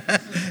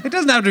 It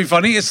doesn't have to be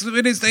funny. It's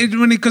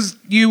because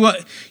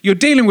you're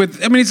dealing with.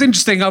 It's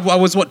interesting. I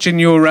was watching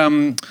your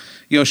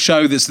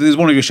show. There's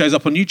one of your shows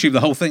up on YouTube.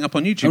 The whole thing up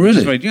on YouTube. Oh,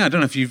 really? I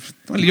don't know if you've.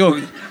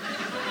 Well,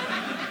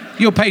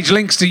 your page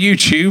links to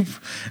YouTube.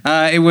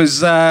 It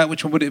was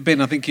which one would it have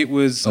been? I think it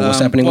was What's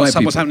Happening White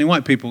People. What's Happening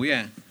White People?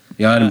 Yeah.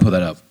 Yeah, I didn't put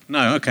that up.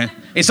 No, okay.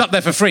 It's up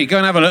there for free. Go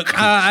and have a look.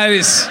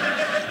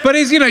 But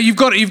you've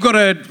got to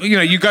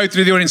you go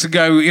through the audience and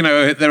go.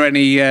 Are there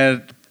any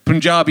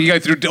Punjabi? You go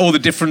through all the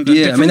different.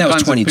 Yeah, that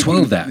was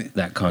 2012.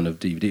 That kind of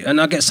DVD,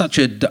 and I get such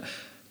a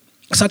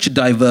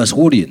diverse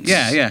audience.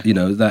 Yeah.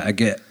 That I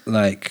get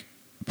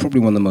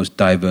probably one of the most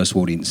diverse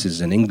audiences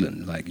in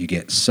England. You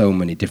get so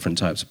many different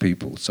types of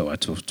people. So I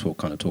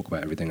talk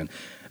about everything, and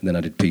then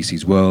I did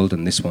PC's World,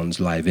 and this one's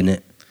Live in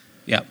It.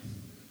 Yeah.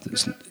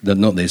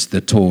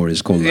 The tour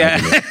is called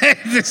Live in It.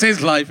 This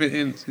is Live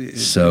in It.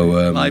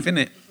 So Live in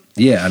It.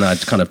 Yeah, and I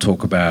kind of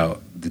talk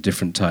about the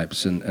different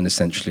types, and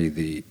essentially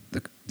the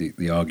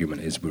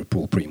argument is we're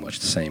all pretty much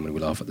the same, and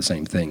we laugh at the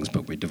same things,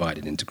 but we're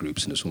divided into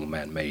groups, and it's all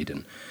man-made,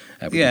 and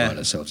we divide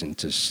ourselves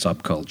into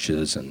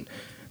subcultures and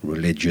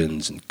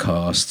religions and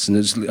castes,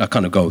 and I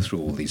kind of go through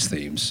all these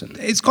themes. And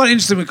it's quite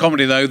interesting with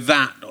comedy, though,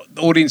 that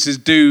audiences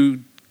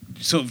do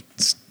sort of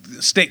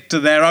stick to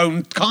their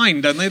own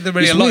kind, don't they?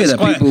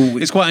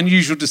 It's quite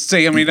unusual to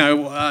see. A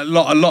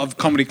lot of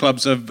comedy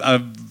clubs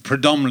are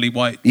predominantly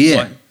white. Yeah.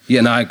 White. Yeah,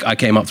 and I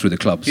came up through the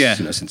clubs,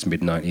 since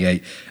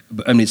mid-'98.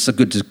 But it's so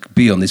good to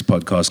be on this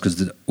podcast because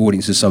the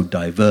audience is so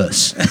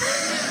diverse.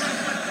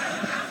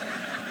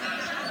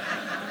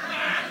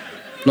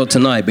 Not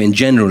tonight, but in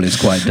general, it's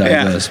quite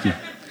diverse. Yeah.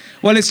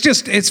 Well, it's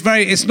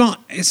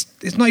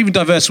not even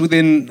diverse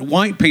within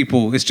white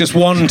people. It's just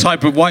one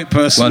type of white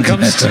person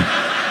comes to.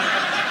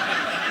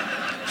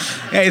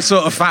 Yeah, it's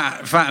sort of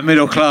fat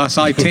middle class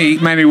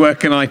IT men who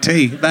work in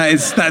IT.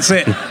 That's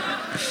it.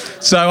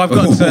 So I've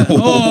got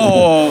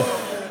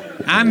to,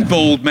 and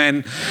bald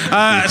men.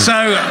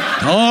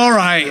 All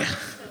right.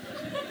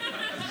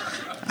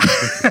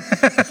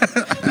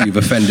 You've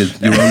offended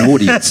your own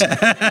audience. And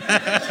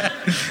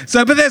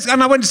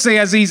I went to see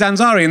Aziz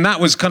Ansari, and that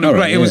was kind of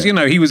great. It was,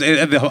 he was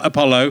at the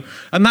Apollo,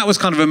 and that was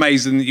kind of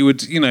amazing. That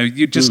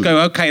you'd just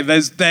go, okay,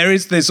 there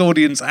is this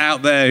audience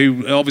out there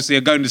who obviously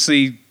are going to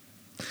see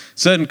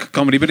certain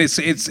comedy, but it's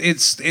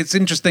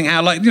interesting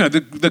how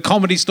the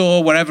Comedy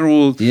Store, wherever,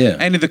 or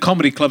any of the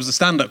comedy clubs, the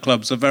stand-up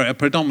clubs are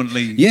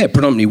predominantly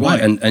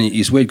white. And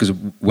it's weird because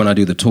when I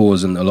do the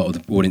tours and a lot of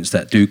the audience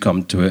that do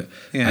come to it,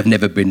 I've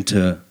never been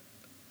to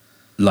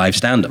live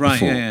stand-up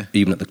before,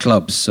 even at the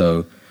clubs.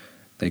 So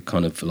they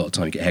kind of, a lot of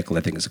time you get heckled,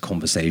 I think it's a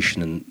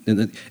conversation,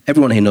 and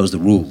everyone here knows the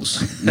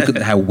rules. Look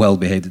at how well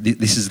behaved.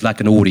 This is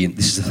like an audience,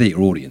 this is a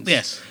theatre audience.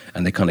 Yes.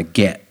 And they kind of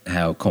get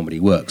how comedy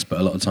works, but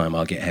a lot of time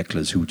I'll get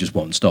hecklers who just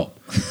won't stop.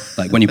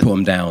 Like when you put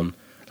them down,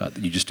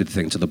 you just did the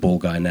thing to the ball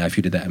guy. Now, if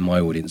you did that in my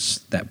audience,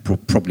 that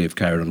probably have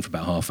carried on for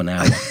about half an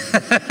hour.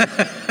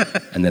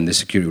 And then the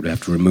security would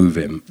have to remove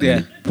him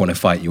and want to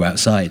fight you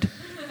outside.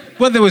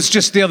 Well, there was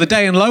just the other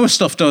day in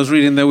Lowestoft I was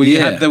reading,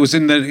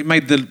 it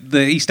made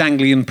the East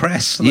Anglian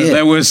press.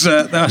 There was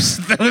a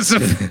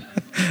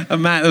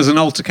man, there was an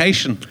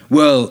altercation.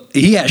 Well,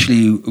 he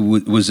actually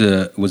was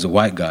a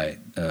white guy.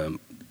 Don't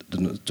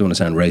want to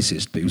sound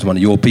racist, but he was one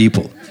of your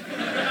people.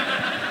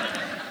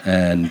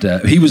 And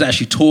he was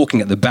actually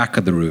talking at the back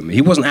of the room.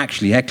 He wasn't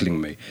actually heckling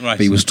me, but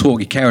he was talking.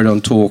 He carried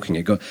on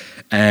talking.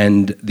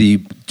 And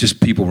just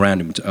people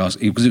around him to ask,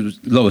 because it was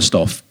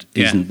Lowestoft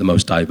isn't the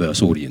most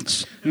diverse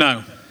audience.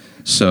 No.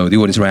 So the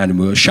audience around him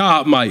were, "Shut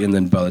up, mate!" And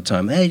then by the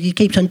time, "Hey, he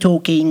keeps on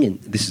talking,"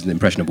 and this is an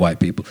impression of white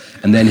people.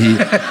 And then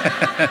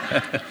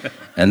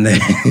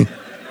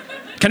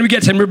can we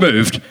get him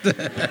removed?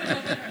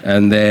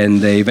 And then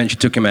they eventually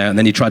took him out, and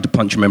then he tried to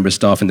punch a member of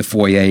staff in the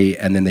foyer,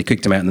 and then they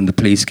kicked him out, and then the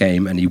police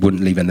came, and he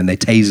wouldn't leave, and then they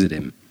tasered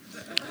him.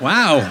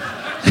 Wow.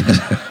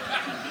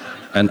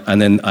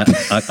 and then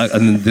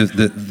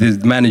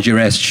the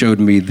manageress showed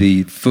me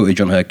the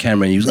footage on her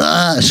camera, and he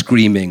was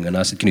screaming, and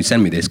I said, "Can you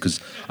send me this? Because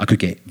I could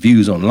get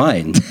views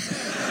online."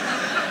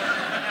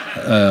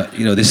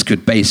 This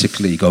could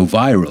basically go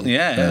viral.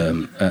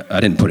 I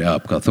didn't put it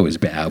up because I thought it was a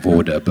bit out of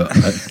order, but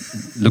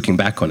looking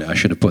back on it, I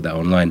should have put that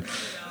online.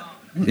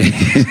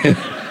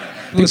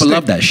 People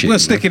love that shit. We'll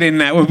stick it in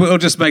now. We'll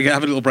just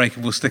have a little break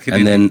and we'll stick it in.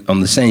 And then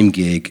on the same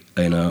gig,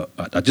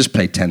 I just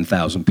played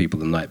 10,000 people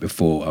the night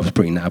before. I've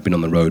been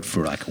on the road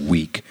for like a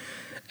week,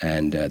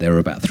 and there were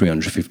about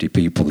 350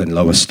 people in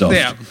Lowestoft.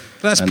 Yeah,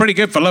 that's pretty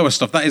good for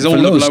Lowestoft. That is all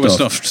of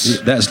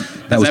Lowestoft.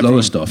 That was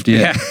Lowestoft,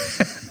 yeah.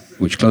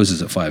 Which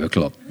closes at 5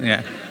 o'clock.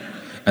 Yeah.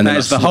 And that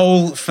is the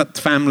whole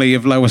family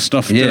of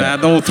Lowestoft. Yeah.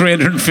 All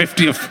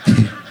 350 of...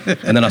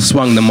 And then I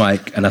swung the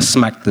mic and I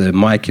smacked the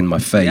mic in my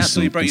face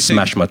and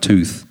smashed my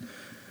tooth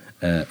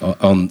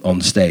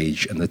on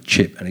stage, and the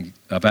chip, and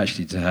I've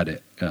actually had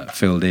it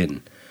filled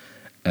in.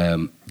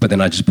 But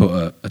then I just put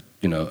an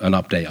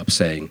update up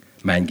saying,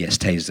 "Man gets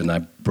tased," and I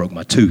broke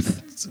my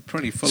tooth. It's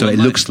pretty full. So it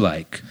looks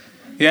like...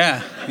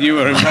 Yeah, you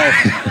were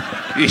involved.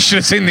 You should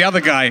have seen the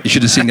other guy. You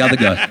should have seen the other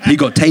guy. He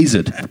got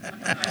tasered.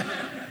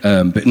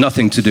 But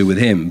nothing to do with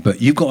him.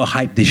 But you've got to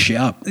hype this shit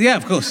up. Yeah,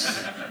 of course.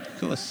 Of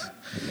course.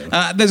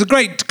 There's a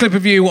great clip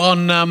of you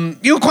on...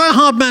 you're quite a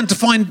hard man to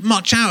find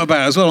much out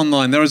about as well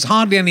online. There is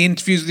hardly any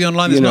interviews with you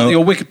online.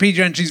 Your Wikipedia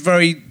entry is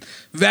very,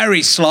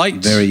 very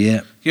slight.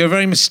 You're a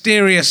very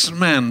mysterious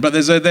man. But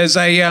there's a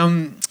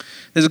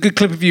good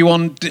clip of you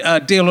on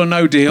Deal or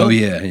No Deal. Oh,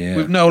 yeah.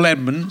 With Noel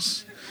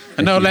Edmonds.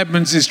 And Noel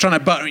Edmonds is trying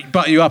to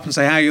butt you up and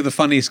say how you're the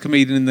funniest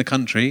comedian in the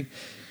country.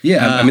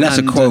 Yeah, that's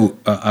a quote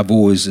I've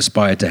always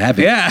aspired to have.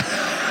 Yeah.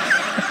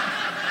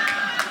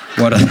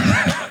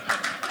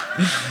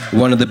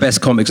 One of the best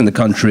comics in the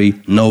country,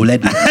 Noel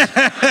Edmonds.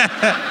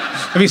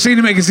 Have you seen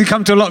him? Has he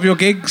come to a lot of your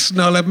gigs,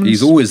 Noel Edmonds?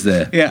 He's always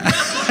there. Yeah.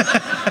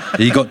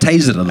 He got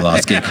tasered at the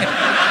last gig.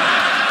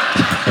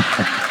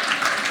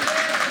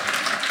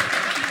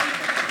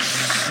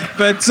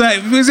 But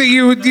was it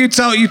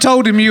you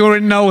told him you were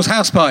in Noel's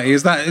house party?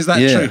 Is that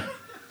true?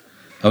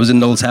 I was in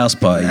Noel's house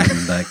party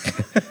in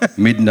like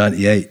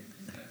mid-98.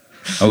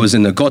 I was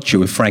in a gotcha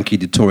with Frankie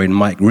Dettori and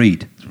Mike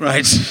Reed.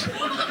 Right.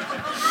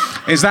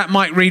 Is that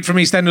Mike Reed from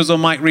EastEnders or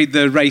Mike Reed,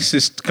 the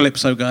racist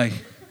Calypso guy?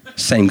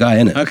 Same guy,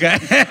 isn't it? Okay.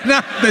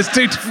 No, there's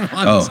two different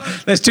ones.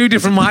 Oh. There's two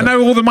different ones. I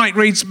know all the Mike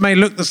Reeds may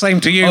look the same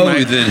to you,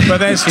 mate, but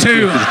there's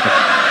two.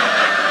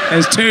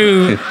 There's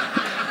two.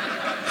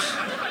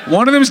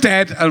 One of them's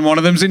dead and one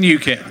of them's in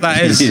UKIP.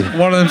 That is,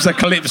 one of them's a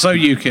Calypso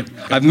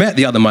UKIP. I've met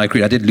the other Mike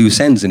Reed. I did Loose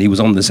Ends and he was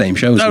on the same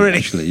show. Oh, really?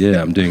 Actually,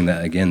 yeah, I'm doing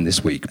that again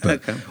this week.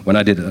 But when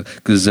I did it,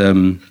 because...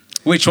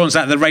 which one's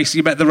that?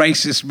 You met the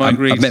racist Mike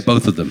Reed? I've met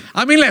both of them.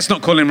 I mean, let's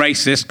not call him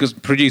racist, because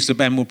producer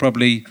Ben will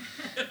probably...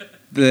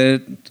 The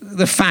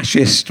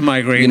fascist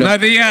Mike Reed.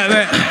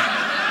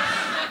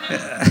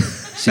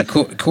 See,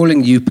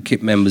 calling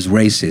UKIP members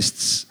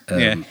racists,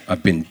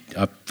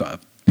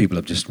 people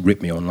have just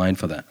ripped me online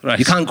for that. Right.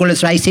 You can't call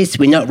us racist.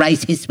 We're not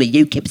racist. We're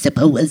UKIP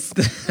supporters.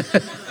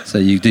 So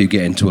you do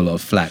get into a lot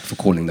of flack for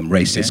calling them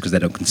racist because they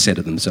don't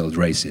consider themselves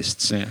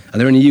racists. Yeah. Are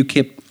there any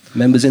UKIP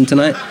members in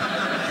tonight?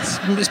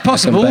 It's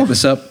possible. I can back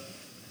this up.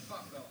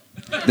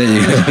 There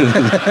you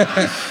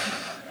go.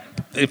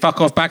 They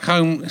fuck off back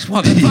home.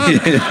 What the fuck?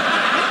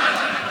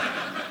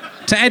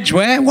 To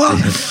Edgware? What?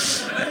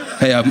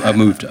 Hey, I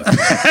moved up.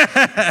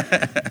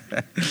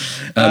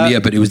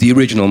 But it was the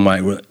original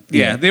Mike Reed.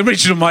 Yeah, the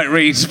original Mike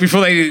Reed,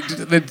 before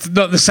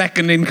not the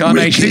second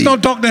incarnation. It's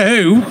not Doctor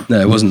Who.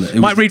 No, it wasn't.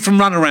 Mike Reed from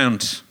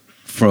Runaround.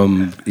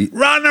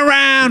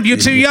 Runaround! You're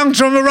too young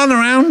to remember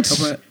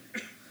Runaround.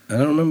 I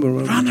don't remember.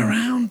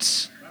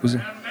 Runaround. Was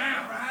it?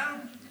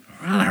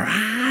 Run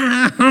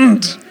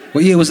around.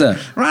 What year was that?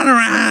 Run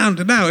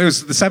around. No, it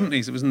was the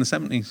 70s. It was in the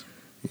 70s.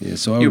 Yeah,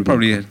 so you were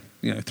probably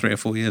 3 or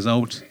 4 years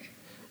old.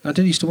 I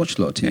did used to watch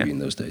a lot of TV in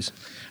those days.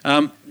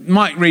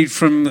 Mike Reid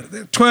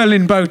from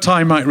Twirling Bow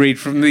Tie. Mike Reid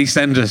from the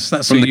EastEnders.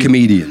 That's from the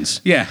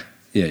comedians. Yeah.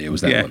 Yeah, it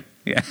was that one.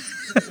 Yeah.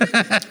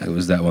 It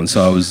was that one.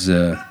 So I was.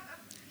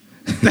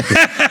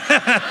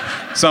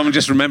 So I'm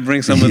just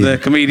remembering some of the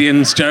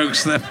comedians'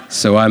 jokes there.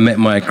 So I met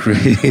Mike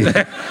Reid.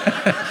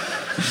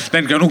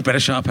 Then going, better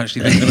shut up,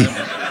 actually.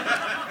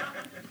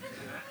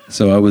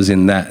 So I was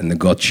in that, in the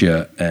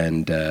Gotcha,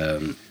 and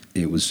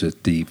it was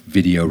the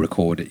video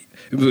recorder.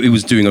 It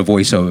was doing a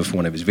voiceover for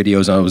one of his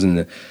videos.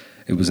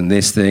 It was in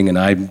this thing, and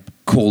I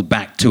called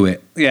back to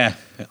it. Yeah.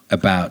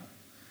 About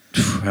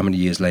how many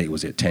years later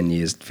was it? 10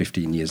 years,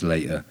 15 years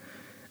later.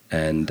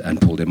 And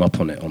pulled him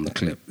up on it on the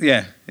clip.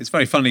 Yeah, it's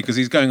very funny because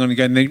he's going on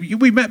again.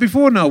 We met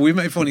before. No, we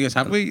met before. And he goes,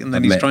 "Have we?" And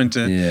then he's trying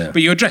to. Yeah.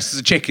 But you were dressed as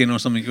a chicken or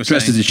something. You were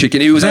dressed as a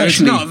chicken. He was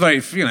actually. It's not very.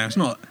 It's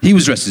not. He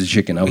was dressed as a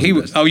chicken. I was.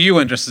 You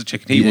weren't dressed as a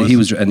chicken. He was. He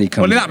was, and he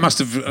Well, that must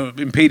have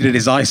impeded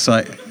his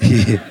eyesight.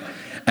 Yeah.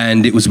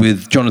 And it was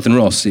with Jonathan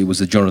Ross. It was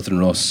the Jonathan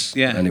Ross.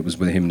 Yeah. And it was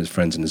with him and his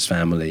friends and his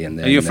family. And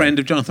then, are you a friend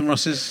of Jonathan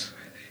Ross's?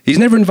 He's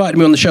never invited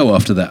me on the show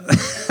after that.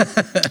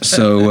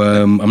 So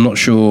I'm not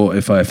sure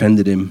if I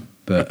offended him.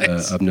 But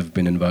I've never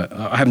been invited.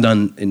 I haven't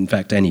done, in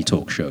fact, any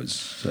talk shows.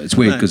 So it's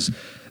weird because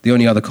the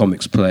only other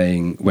comics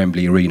playing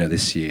Wembley Arena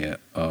this year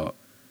are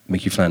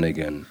Mickey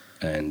Flanagan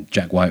and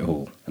Jack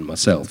Whitehall and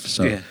myself.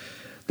 So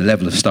the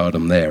level of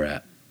stardom they're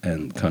at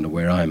and kind of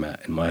where I'm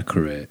at in my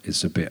career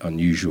is a bit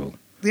unusual.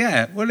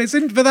 Yeah, well,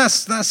 but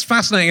that's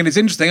fascinating and it's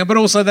interesting. But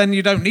also, then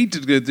you don't need to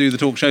do the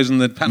talk shows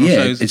and the panel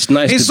shows. It's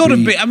nice. It's sort of.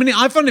 I mean,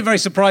 I find it very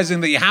surprising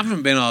that you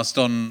haven't been asked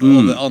on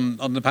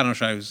the panel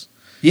shows.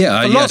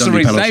 Yeah, lots of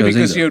reasons. A,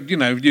 because you're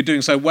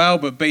doing so well,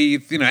 but B,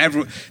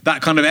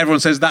 everyone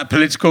says that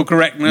political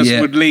correctness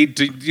would lead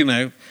to,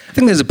 I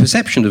think there's a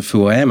perception of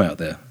who I am out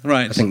there.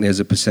 Right. I think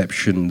there's a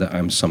perception that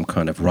I'm some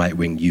kind of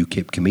right-wing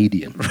UKIP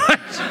comedian. Right.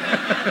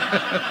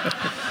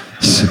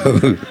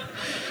 So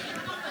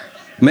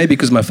maybe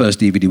because my first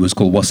DVD was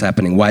called "What's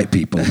Happening, White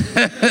People,"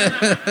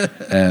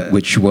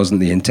 which wasn't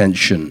the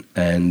intention,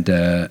 and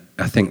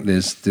I think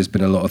there's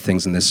been a lot of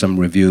things, and there's some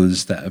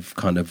reviewers that have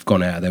kind of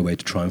gone out of their way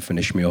to try and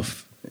finish me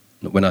off.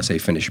 When I say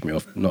finish me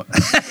off, not...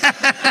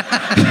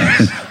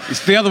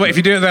 It's the other way. If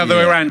you do it the other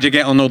way around, you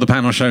get on all the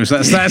panel shows.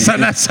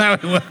 That's how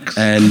it works.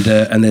 And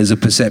there's a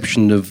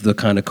perception of the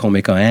kind of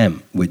comic I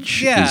am,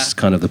 which is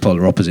kind of the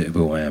polar opposite of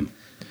who I am.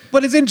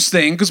 But it's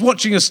interesting because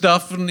watching your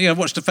stuff and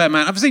watched a fair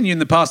amount. I've seen you in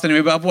the past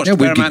anyway, but I've watched a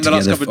fair amount in the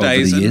last couple of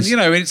days. And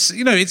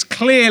it's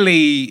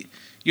clearly.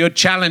 You're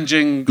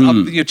challenging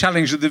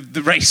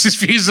the racist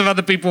views of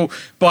other people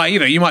by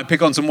you might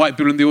pick on some white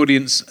people in the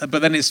audience,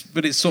 but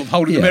it's sort of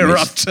holding the mirror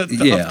up to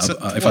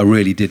if I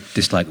really did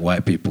dislike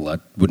white people, I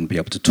wouldn't be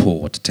able to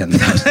tour to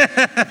 10,000.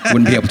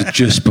 Wouldn't be able to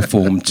just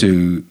perform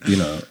to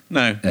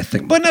no. I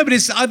think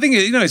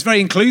it's very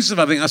inclusive.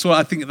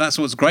 I think that's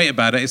what's great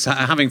about it. It's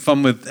having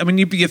fun with. I mean,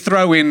 you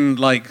throw in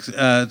like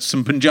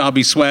some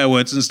Punjabi swear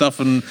words and stuff,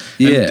 and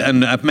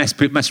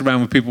mess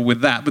around with people with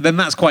that. But then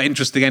that's quite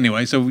interesting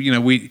anyway. So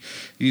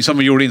some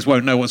of your audience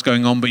won't know what's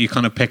going on, but you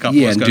kind of pick up.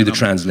 Yeah, and do the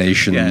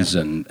translations,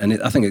 and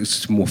I think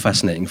it's more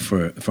fascinating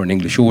for an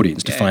English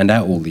audience to find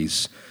out all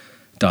these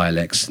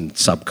dialects and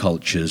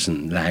subcultures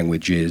and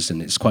languages,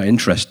 and it's quite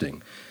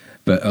interesting.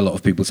 But a lot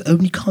of people say, "Oh,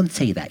 you can't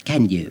say that,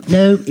 can you?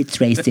 No, it's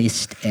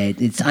racist.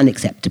 It's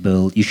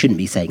unacceptable. You shouldn't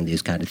be saying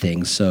those kind of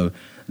things." So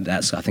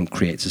that's, I think,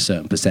 creates a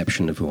certain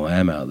perception of who I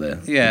am out there,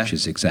 which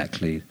is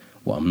exactly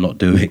what I'm not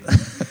doing.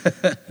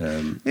 But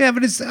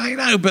it's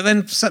but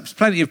then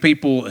plenty of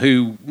people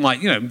who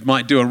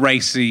might do a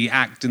racy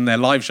act in their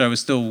live show are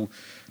still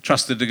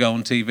trusted to go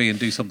on TV and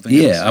do something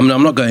else. I'm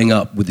not going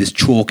up with this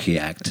chalky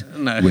act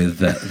with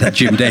that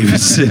Jim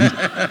Davidson.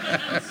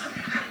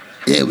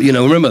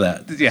 Remember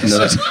that? Yes.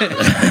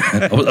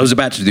 I was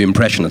about to do the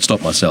impression and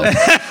stop myself.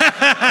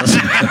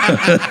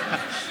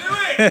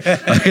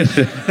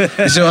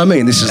 So I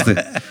mean, it's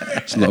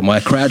a lot of my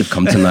crowd have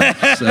come tonight.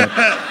 So.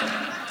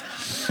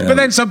 But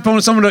then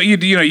someone you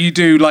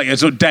do like a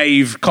sort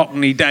of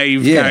Cockney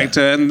Dave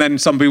character, and then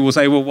some people will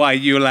say, "Well, why are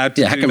you allowed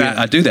to do that?"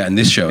 I do that in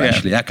this show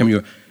actually. How come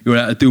you're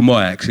allowed to do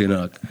my act?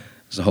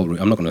 It's a whole.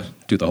 I'm not going to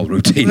do the whole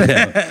routine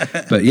now,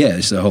 but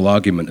it's the whole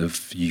argument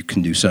of you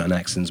can do certain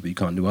accents, but you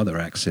can't do other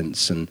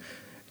accents, and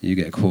you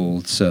get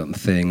called certain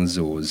things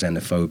or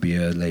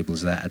xenophobia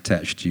labels that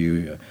attached to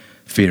you.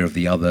 Fear of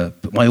the other,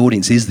 but my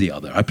audience is the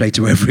other. I play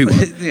to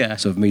everyone.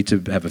 So for me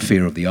to have a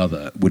fear of the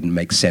other wouldn't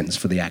make sense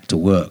for the act to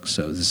work.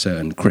 So there's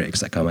certain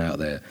critics that come out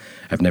there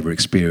have never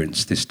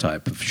experienced this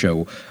type of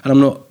show. And I'm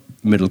not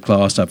middle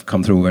class. I've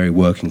come through a very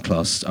working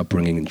class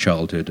upbringing in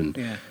childhood, and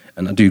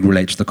I do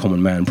relate to the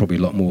common man probably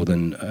a lot more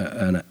than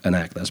an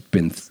act that's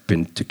been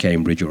to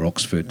Cambridge or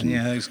Oxford. And,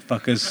 those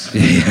fuckers.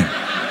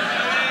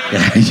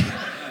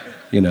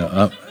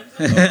 I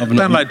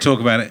don't like to talk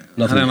about it.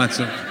 I don't like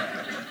to.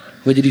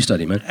 Where did you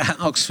study, man?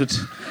 Oxford.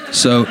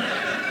 So,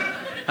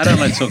 I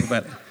don't like to talk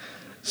about it.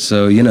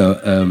 So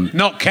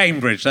not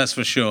Cambridge, that's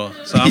for sure.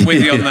 So I'm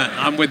with you on that.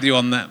 I'm with you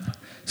on that.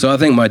 So I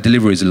think my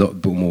delivery is a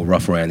lot bit more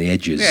rough around the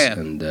edges,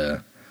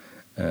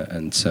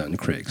 and certain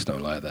critics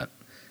don't like that.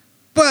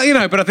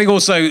 Well, but I think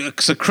also,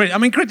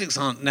 critics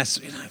aren't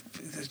necessarily,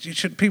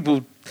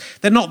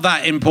 they're not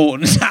that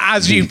important,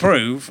 as you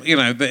prove,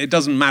 that it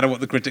doesn't matter what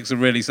the critics are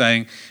really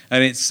saying,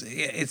 and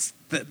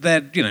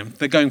they're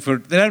going for,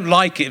 they don't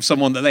like it if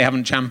someone that they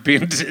haven't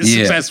championed is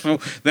successful,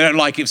 they don't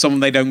like it if someone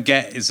they don't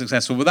get is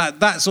successful,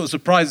 but that sort of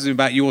surprises me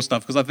about your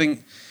stuff, because I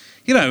think,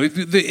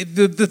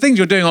 the things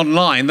you're doing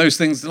online, those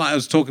things, like I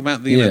was talking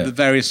about, the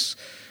various,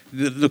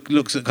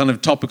 looks at kind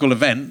of topical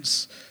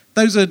events,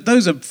 those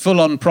are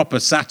full-on proper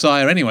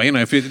satire anyway.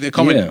 If the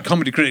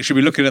comedy critics should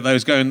be looking at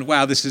those, going,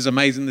 "Wow, this is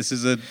amazing. This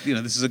is a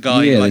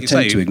guy like you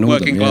say,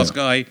 working class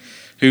guy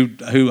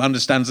who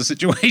understands the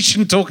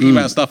situation, talking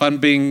about stuff and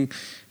being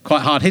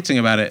quite hard hitting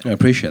about it." I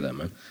appreciate that,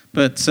 man.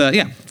 But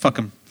fuck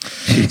him.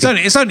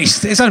 It's only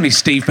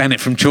Steve Bennett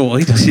from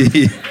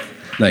Chowdhry.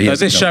 No,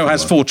 this show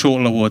has 4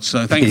 Chortle Awards,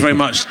 so thank you very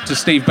much to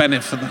Steve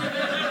Bennett for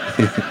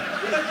that.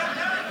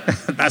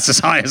 That's as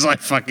high as I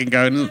fucking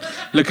go. And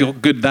look at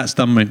what good that's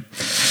done me.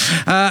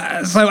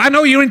 So I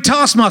know you're in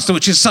Taskmaster,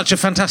 which is such a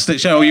fantastic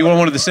show. You were on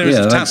one of the series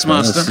of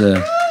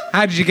Taskmaster.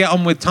 How did you get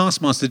on with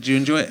Taskmaster? Did you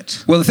enjoy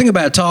it? Well, the thing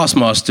about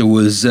Taskmaster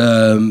was,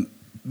 they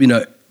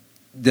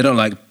don't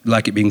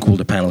like it being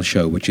called a panel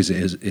show, which it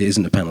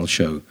isn't a panel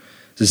show.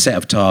 It's a set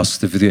of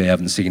tasks. If you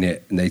haven't seen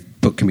it, and they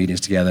put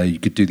comedians together, you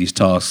could do these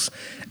tasks,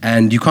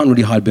 and you can't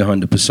really hide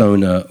behind a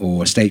persona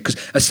or a state.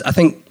 Because I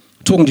think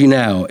talking to you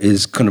now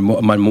is kind of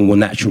my more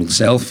natural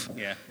self.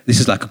 Yeah.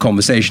 This is like a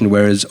conversation,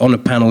 whereas on a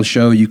panel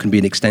show, you can be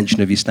an extension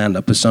of your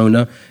stand-up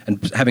persona,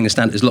 and having a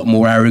stand-up is a lot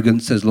more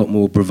arrogance, there's a lot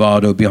more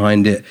bravado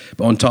behind it.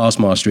 But on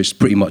Taskmaster, it's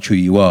pretty much who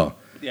you are.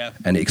 Yeah.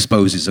 And it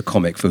exposes a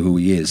comic for who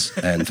he is.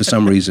 And for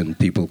some reason,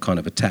 people kind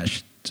of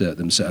attach to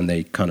them, and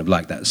they kind of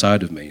like that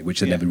side of me, which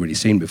they've never really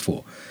seen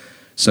before.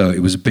 So it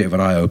was a bit of an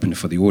eye-opener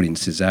for the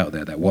audiences out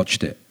there that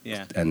watched it.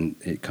 Yeah. And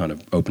it kind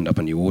of opened up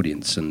a new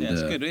audience. And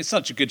it's good. It's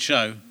such a good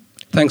show.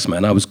 Thanks,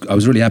 man. I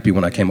was really happy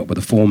when I came up with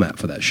a format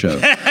for that show.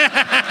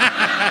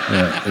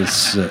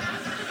 It's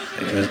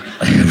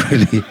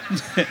really.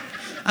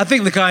 I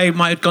think the guy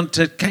might have gone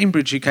to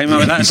Cambridge who came up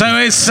with that. So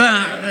it's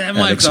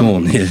Alex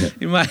Horn. Yeah.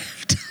 You might.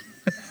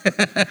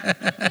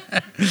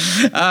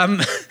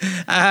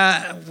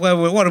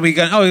 Well, what are we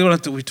going? Oh,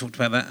 we talked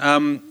about that.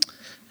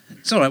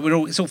 It's all right.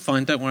 It's all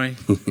fine. Don't worry.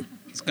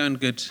 It's going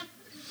good.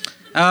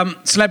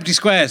 Celebrity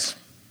Squares.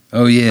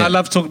 Oh yeah, I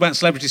love talking about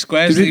Celebrity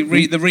Squares. The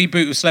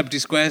reboot of Celebrity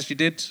Squares you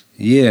did.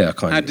 Yeah,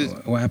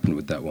 what happened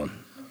with that one?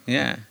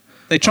 Yeah,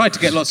 they tried to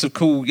get lots of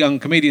cool young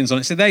comedians on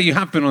it. So there you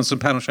have been on some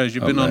panel shows.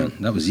 You've been on.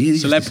 That was easy.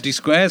 Celebrity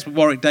Squares with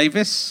Warwick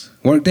Davis.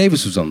 Warwick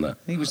Davis was on that.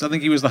 I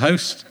think he was the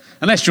host.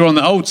 Unless you're on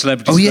the old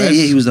Celebrity Squares. Oh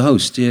yeah, he was the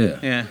host. Yeah.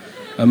 Yeah.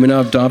 I mean,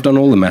 I've done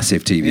all the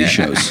massive TV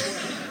shows.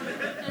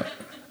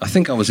 I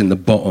think I was in the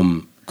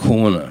bottom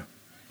corner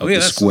of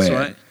the square.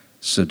 That's right.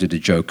 So did a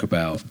joke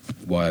about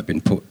why I've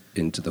been put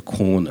into the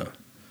corner.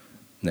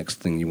 Next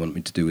thing you want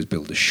me to do is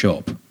build a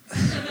shop.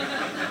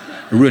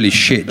 A really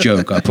shit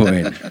joke I put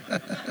in,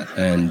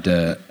 and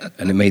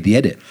it made the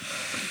edit.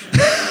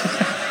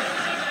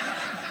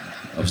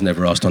 I was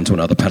never asked onto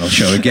another panel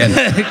show again.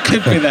 It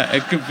could be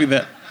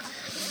that.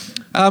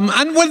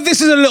 And well, this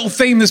is a little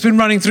theme that's been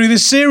running through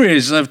this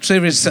series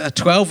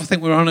 12. I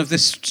think we're on of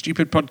this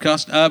stupid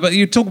podcast. But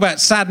you talk about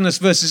sadness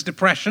versus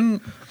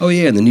depression. Oh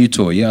yeah, in the new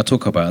tour, I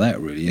talk about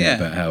that really. Yeah,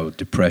 about how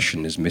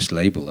depression is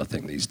mislabeled. I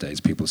think these days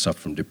people suffer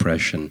from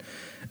depression,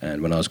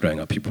 and when I was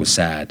growing up, people were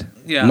sad.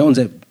 Yeah,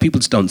 people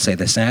just don't say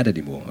they're sad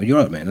anymore. Oh, you're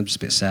right, man. I'm just a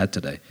bit sad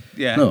today.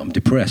 Yeah, no, I'm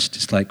depressed.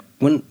 It's like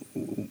we've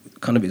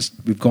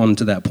gone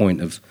to that point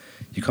of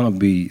you can't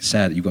be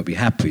sad. You've got to be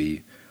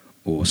happy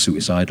or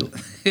suicidal.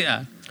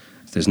 Yeah.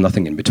 There's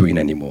nothing in between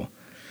anymore.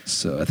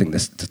 So I think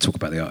to talk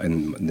about the art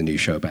in the new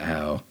show about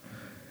how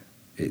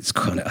I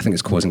think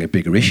it's causing a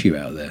bigger issue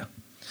out there.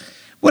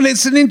 Well,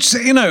 it's an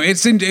interesting,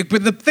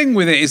 but the thing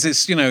with it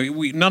is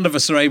none of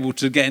us are able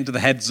to get into the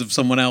heads of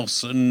someone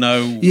else and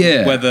know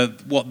whether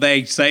what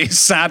they say is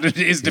sad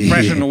is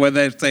depression or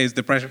whether they say is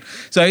depression.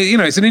 So,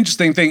 it's an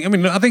interesting thing. I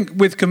mean, I think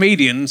with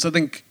comedians,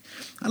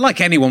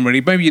 like anyone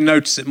really, maybe you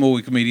notice it more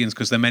with comedians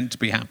because they're meant to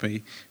be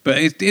happy. But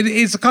it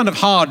is a kind of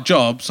hard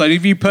job. So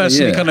have you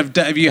personally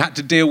have you had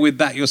to deal with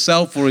that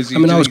yourself? Or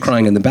I was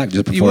crying in the back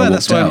just before I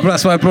walked out.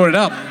 That's why I brought it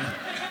up.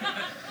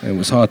 It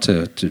was hard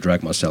to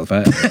drag myself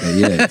out.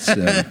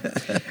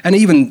 And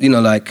even, we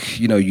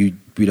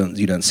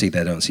don't see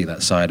that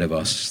side of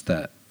us,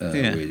 that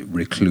we're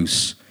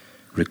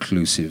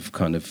reclusive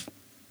kind of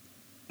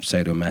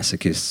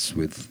sadomasochists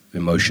with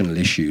emotional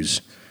issues.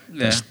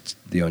 Yeah. That's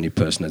the only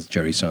person, as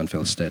Jerry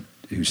Seinfeld said,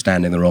 who's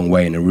standing the wrong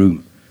way in a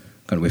room.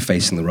 Kind of we're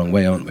facing the wrong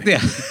way, aren't we? Yeah.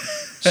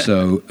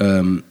 So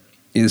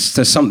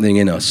there's something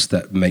in us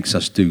that makes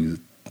us do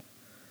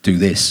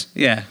this.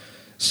 Yeah.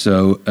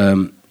 So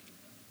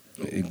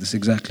it's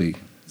exactly.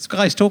 This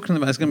guy's talking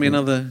about it's going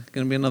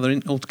to be another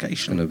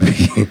altercation.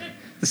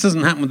 This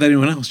doesn't happen with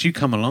anyone else. You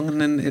come along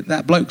and then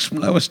that bloke's from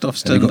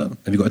Lowestoft's turned up.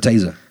 Have you got a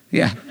taser?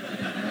 Yeah.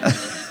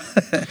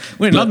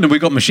 We're in London.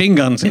 We've got machine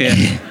guns here.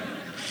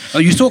 Oh,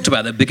 you talked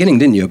about the beginning,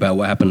 didn't you, about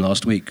what happened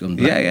last week on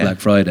Black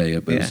Friday?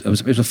 It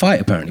was a fight,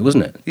 apparently,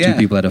 wasn't it? Yeah. 2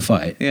 people had a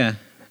fight. Yeah.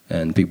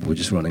 And people were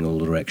just running all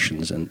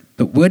directions.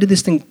 But where did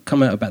this thing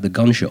come out about the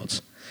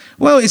gunshots?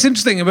 Well, it's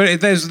interesting.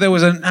 There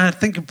was I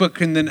think a book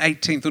in the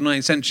 18th or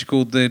 19th century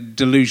called The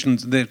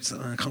Delusions. I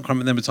can't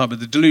remember the title, but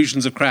The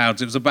Delusions of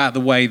Crowds. It was about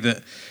the way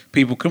that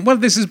people can. Well,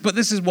 this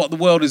is what the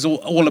world is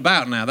all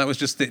about now. That was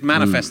just it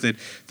manifested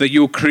that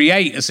you'll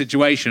create a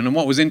situation. And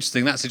what was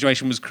interesting, that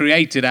situation was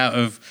created out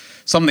of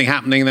something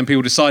happening, and then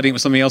people deciding it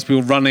was something else.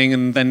 People running,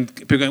 and then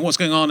people going, "What's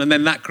going on?" And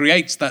then that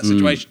creates that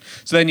situation.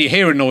 So then you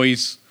hear a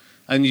noise.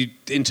 And you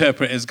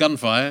interpret it as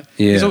gunfire.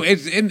 Yeah. So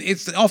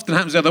it often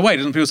happens the other way,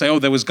 doesn't people say, "Oh,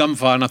 there was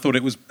gunfire, and I thought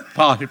it was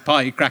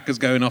party crackers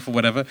going off or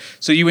whatever."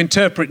 So you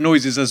interpret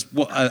noises as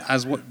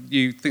what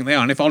you think they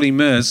are. And if Ollie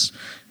Murs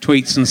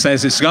tweets and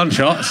says it's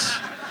gunshots,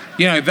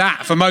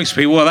 that for most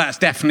people, well, that's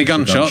definitely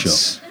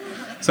gunshots.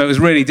 So it was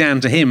really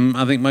down to him,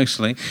 I think,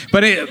 mostly.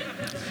 But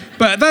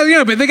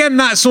again,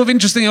 that's sort of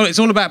interesting. It's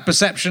all about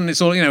perception.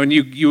 It's all, and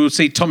you will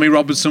see Tommy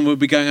Robinson would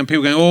be going, and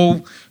people going,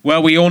 "Oh,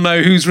 well, we all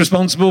know who's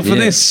responsible for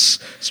this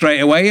straight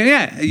away."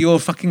 Yeah, your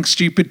fucking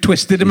stupid,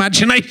 twisted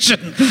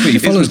imagination. Well, he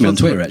follows me on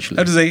Twitter, actually.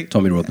 Oh, does he?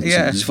 Tommy Robinson.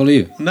 Yeah. Does he follow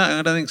you? No,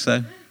 I don't think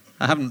so.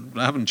 I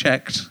haven't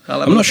checked.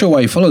 I'm not sure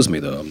why he follows me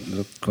though.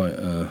 I'm quite.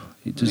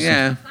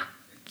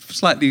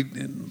 Slightly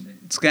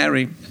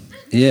scary.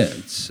 Yeah,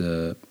 it's.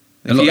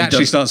 If he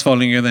actually starts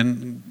following you,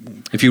 then.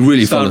 If you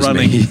really follow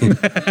running. me,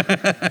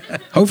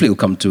 hopefully he'll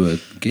come to a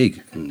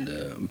gig and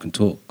we can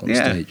talk on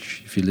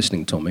stage. If you're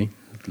listening, Tommy,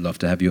 I'd love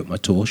to have you at my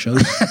tour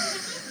shows.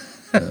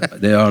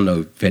 There are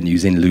no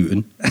venues in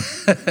Luton.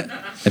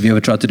 Have you ever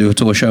tried to do a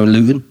tour show in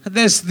Luton?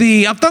 There's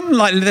the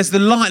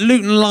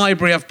Luton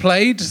Library I've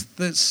played.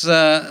 That's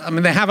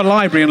they have a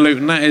library in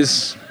Luton. That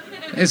is,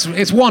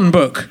 it's one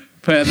book,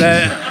 but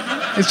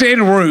it's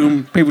in a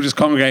room. People just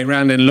congregate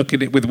around it and look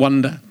at it with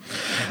wonder.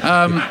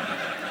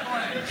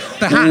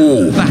 The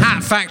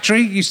Hat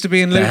Factory used to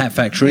be in Luton. The Hat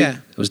Factory? Yeah.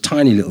 It was a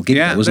tiny little gig,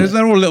 wasn't it?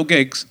 They're all little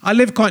gigs. I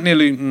live quite near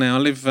Luton now. I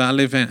live out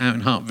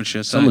in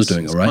Hertfordshire. So someone's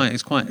doing all right.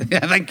 It's quite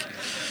thank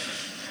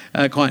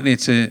you. Quite near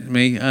to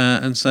me.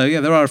 And so,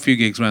 there are a few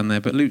gigs around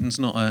there, but Luton's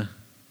not a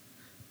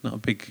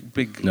big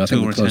no, I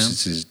think the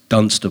closest is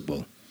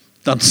Dunstable.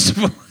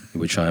 Dunstable.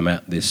 Which I'm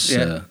at this...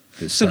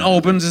 St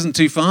Albans isn't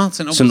too far.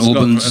 St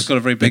Albans has got a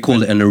very big... They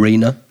call it an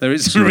arena. There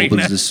is an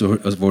arena. St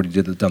Albans has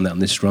already done that on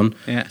this run.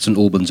 Yeah. St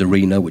Albans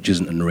Arena, which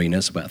isn't an arena,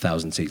 it's about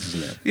 1,000 seats,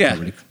 isn't it? Yeah,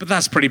 but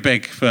that's pretty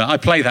big. I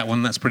play that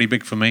one, that's pretty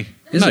big for me.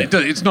 Is it?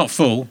 It's not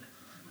full.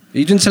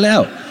 You didn't sell it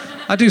out?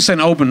 I do St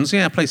Albans.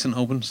 Yeah, I play St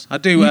Albans. I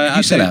do...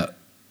 You sell out?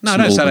 No, I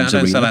don't sell out. I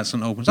don't sell out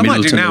St Albans. I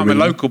might do now. I'm a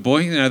local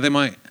boy. They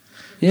might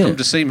come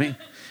to see me.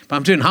 But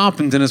I'm doing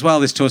Harpenden as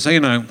well this tour,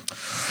 so,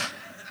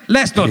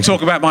 let's not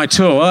talk about my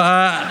tour.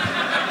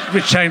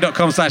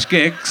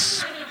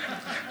 richchain.com/gigs.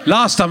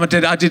 Last time I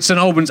did St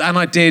Albans and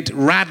I did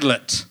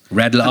Radlett.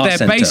 Radlett Art They're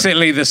Centre.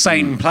 basically the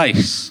same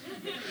place.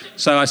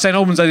 So St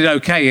Albans I did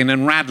okay, and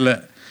then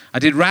Radlett. I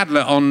did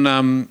Radlett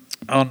on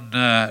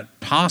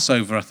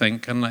Passover, I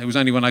think, and it was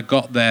only when I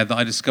got there that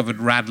I discovered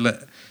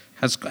Radlett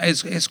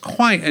it's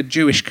quite a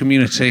Jewish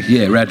community.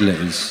 Yeah,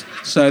 Radlett is.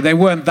 So they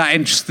weren't that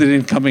interested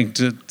in coming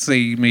to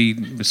see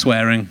me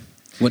swearing.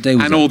 What day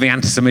was and that? all the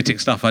anti-Semitic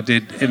stuff I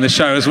did in the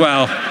show as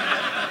well.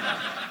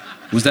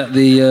 Was that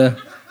the...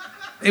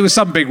 It was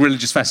some big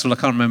religious festival. I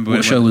can't remember.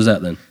 What show was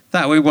that then?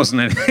 It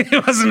wasn't anything.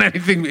 It wasn't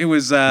anything. It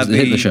was the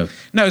Hitler show.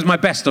 No, it was my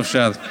best of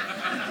show.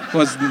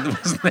 Wasn't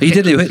You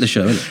did do a Hitler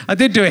show, didn't you? I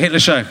did do a Hitler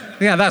show.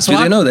 Yeah, that's why.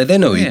 Do they know that? They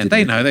know you Yeah, did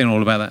they it. know. They know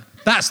all about that.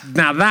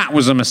 That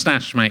was a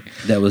moustache, mate.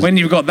 That was. When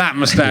you've got that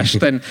moustache,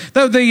 then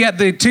though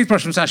the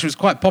toothbrush moustache was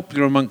quite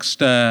popular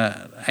amongst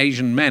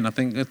Asian men. I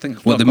think.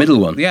 What, the middle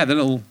one? Yeah, the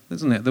little,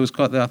 isn't it? There was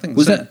quite. I think.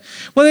 Was that?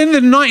 Well, in the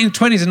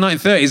 1920s and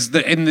 1930s,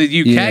 in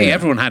the UK,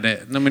 everyone had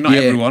it. I mean, not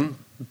everyone.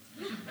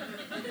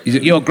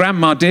 Your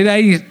grandma did,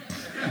 eh?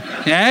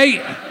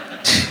 Hey.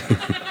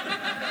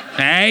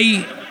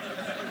 Hey.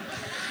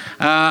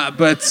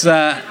 But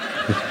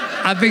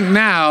I think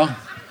now,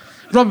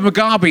 Robert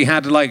Mugabe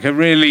had like a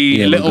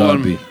really little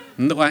Mugabe.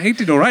 one. Well, he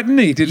did all right, didn't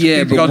he?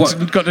 Yeah, but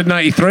got to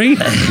 93.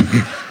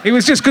 It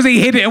was just because he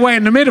hid it away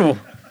in the middle.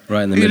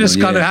 Right in the He middle, just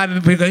kind of had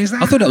it.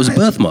 I thought that was a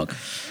birthmark.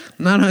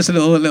 No, it's a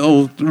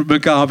little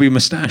Mugabe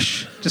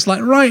moustache. Just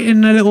like right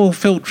in a little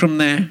filtrum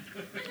there.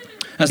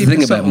 That's the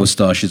thing about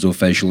moustaches or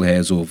facial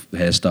hairs or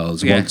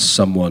hairstyles. Yeah. Once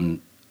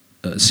someone,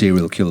 a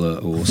serial killer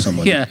or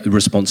someone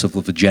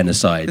responsible for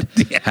genocide,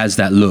 has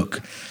that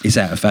look, it's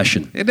out of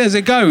fashion. It is,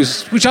 it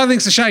goes, which I think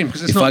is a shame.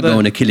 Because if I go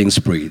on a killing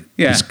spree,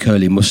 this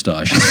curly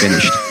moustache is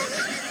finished.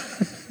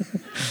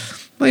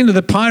 Well,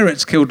 the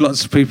pirates killed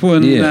lots of people,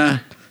 and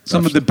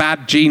some of the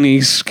bad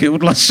genies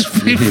killed lots of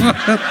people.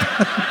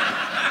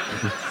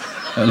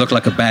 I look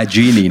like a bad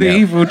genie now. The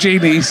evil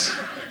genies.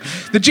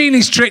 The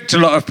genies tricked a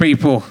lot of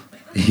people.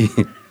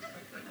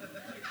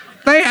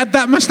 They had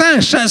that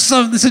moustache.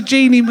 It's a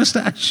genie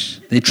moustache.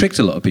 They tricked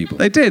a lot of people.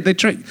 They did. They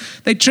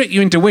trick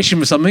you into wishing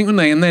for something, wouldn't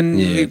they? And then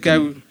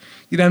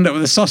you'd end up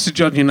with a sausage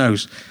on your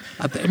nose.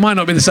 It might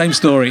not be the same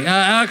story.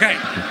 Okay.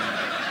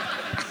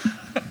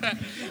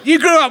 You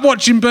grew up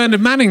watching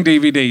Bernard Manning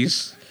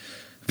DVDs.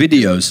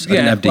 Videos. I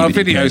didn't have DVD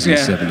videos, in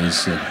the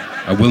 70s.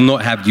 I will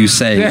not have you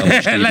saying I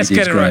watched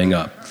DVDs growing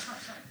up.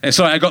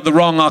 Sorry, I got the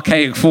wrong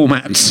archaic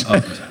formats.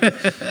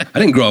 I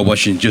didn't grow up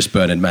watching just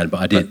Bernard Manning,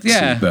 but I did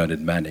see Bernard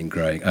Manning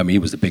growing. I mean, he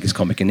was the biggest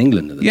comic in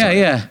England at the time.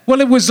 Yeah.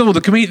 Well, it was all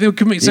the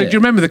comedians. So do you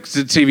remember the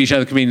TV show,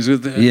 The Comedians?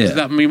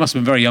 I mean, you must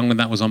have been very young when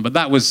that was on. But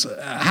that was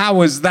how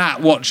was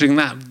that watching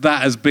that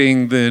as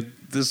being the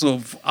sort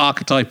of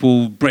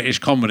archetypal British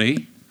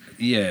comedy?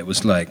 Yeah, it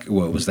was like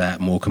what was that?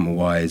 Morecambe and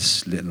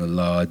Wise, Little and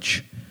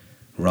Large,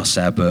 Russ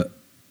Abbott,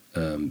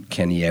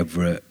 Kenny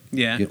Everett.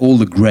 Yeah, all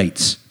the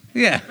greats.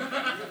 Yeah.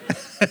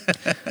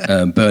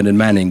 Bernard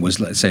Manning was,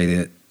 let's say,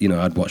 that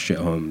I'd watch it at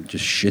home,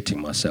 just shitting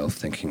myself,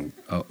 thinking,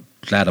 "Oh,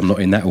 glad I'm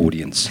not in that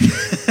audience."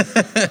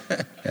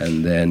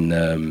 And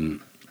then,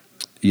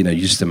 you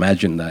just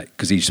imagine that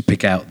because he used to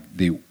pick out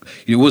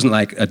it wasn't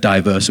like a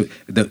diverse.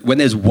 When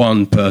there's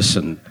one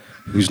person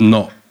who's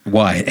not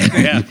white,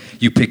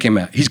 you pick him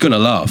out. He's going to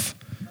laugh,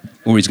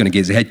 or he's going to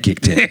get his head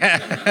kicked in.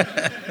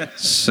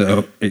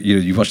 So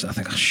you watch that, I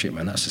think, oh shit,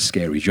 man, that's a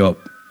scary job,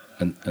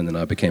 and then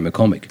I became a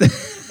comic.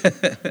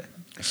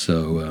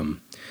 So,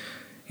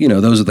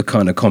 those are the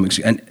kind of comics.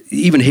 And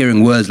even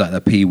hearing words like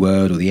the P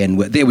word or the N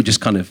word, they were just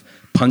kind of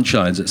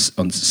punchlines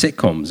on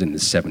sitcoms in the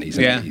 70s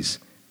and 80s.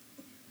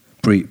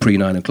 Pre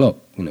 9 o'clock,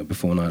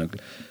 before 9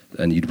 o'clock.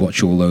 And you'd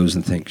watch all those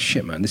and think,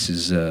 shit, man, this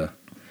is...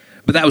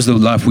 But that was the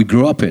life we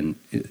grew up in,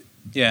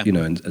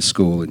 in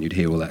school, and you'd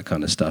hear all that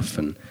kind of stuff.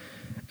 And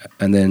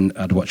then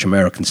I'd watch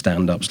American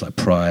stand-ups like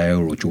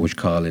Pryor or George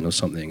Carlin or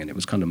something, and it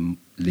was kind of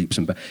leaps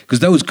and bounds. Because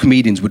those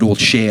comedians would all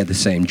share the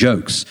same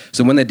jokes.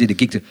 So when they did a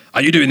gig,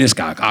 are you doing this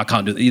guy? I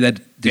can't do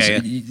it.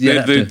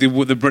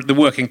 The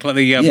working club,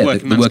 the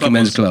working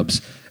men's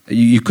clubs.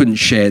 You couldn't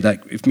share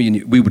that. If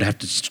we would have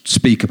to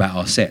speak about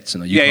our sets.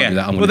 And you can't do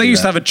that. Well, they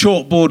used to have a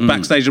chalkboard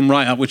backstage and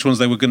write up which ones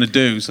they were going to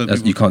do. So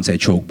you can't say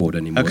chalkboard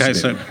anymore. Okay,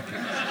 so...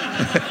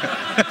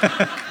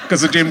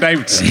 Because of Jim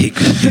Davis. They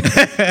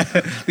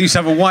used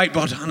to have a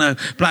whiteboard. I know.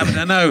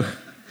 I know.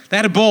 They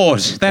had a board.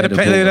 They had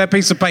a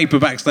piece of paper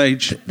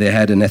backstage. They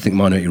had an ethnic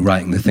minority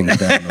writing the things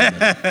down.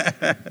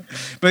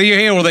 But you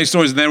hear all those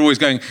stories, and they're always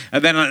going.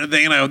 And then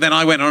then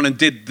I went on and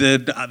did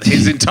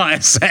his entire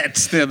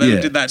set. Did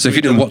that. So if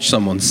you didn't watch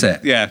someone's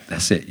set,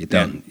 that's it. You're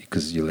done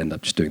because you'll end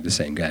up just doing the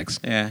same gags.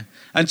 Yeah.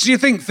 And do you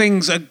think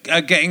things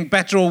are getting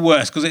better or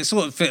worse? Because it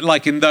sort of fit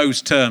like in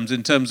those terms,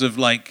 in terms of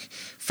like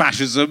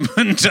fascism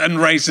and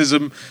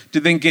racism. Do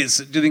you think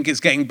it's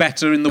getting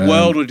better in the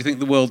world, or do you think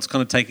the world's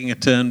kind of taking a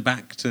turn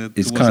back to?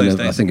 It's kind of.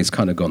 I think it's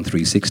kind of gone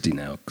 360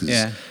 now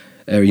because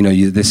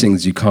there's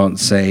things you can't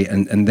say,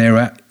 and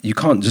you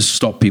can't just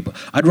stop people.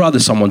 I'd rather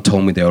someone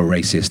told me they were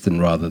racist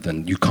rather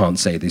than you can't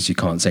say this, you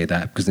can't say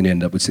that, because then you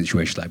end up with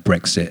situations like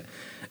Brexit,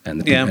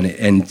 and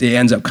it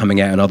ends up coming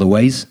out in other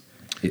ways.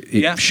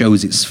 It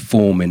shows its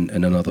form in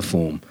another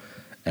form.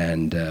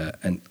 And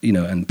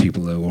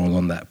people are all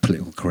on that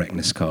political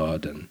correctness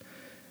card, and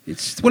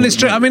it's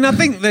true. I mean, I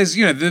think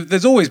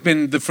there's always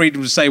been the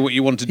freedom to say what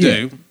you want to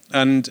do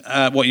and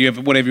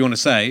whatever you want to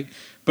say.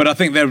 But I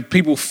think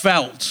people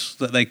felt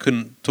that they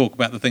couldn't talk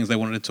about the things they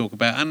wanted to talk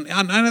about, and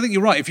I think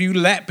you're right. If you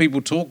let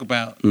people talk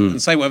about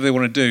and say whatever they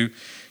want to do,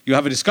 you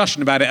have a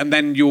discussion about it, and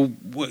then you'll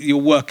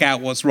work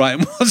out what's right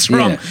and what's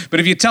wrong. But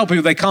if you tell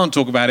people they can't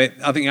talk about it,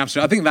 I think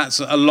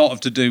that's a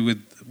lot to do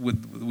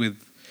with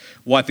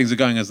why things are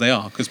going as they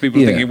are, because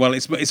people are thinking, well,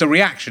 it's a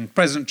reaction.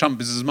 President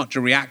Trump is as much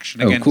a reaction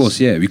against... Of course,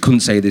 we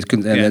couldn't say this,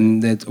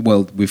 and then,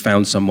 we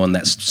found someone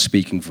that's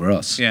speaking for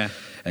us. Yeah.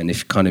 And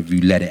if you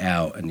let it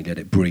out and you let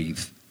it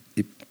breathe,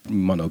 you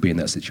might not be in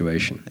that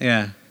situation.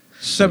 Yeah.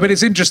 So, but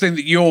it's interesting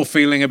that you're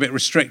feeling a bit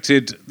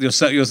restricted. You're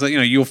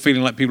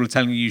feeling like people are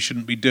telling you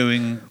shouldn't be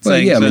doing.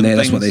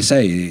 That's what they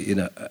say.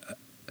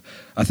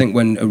 I think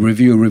when a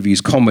reviewer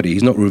reviews comedy,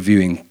 he's not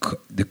reviewing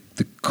the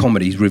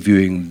comedy, he's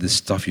reviewing the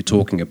stuff you're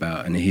talking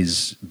about and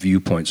his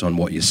viewpoints on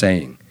what you're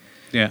saying.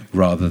 Yeah.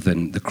 Rather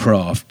than the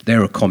craft.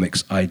 There are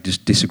comics I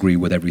just disagree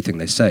with everything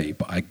they say,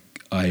 but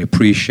I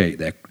appreciate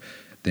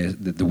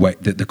the way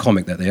the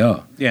comic that they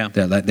are. Yeah.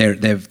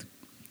 They're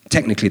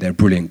technically they're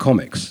brilliant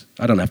comics.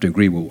 I don't have to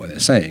agree with what they're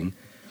saying,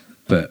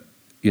 but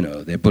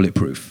they're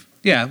bulletproof.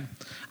 Yeah.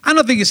 And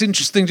I think it's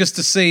interesting just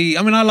to see...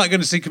 I mean, I like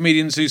going to see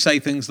comedians who say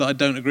things that I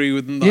don't agree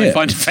with and that I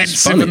find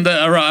offensive and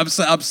that are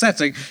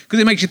upsetting, because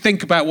it makes you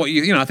think about what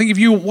I think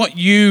if what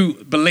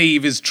you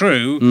believe is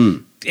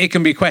true, it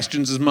can be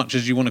questioned as much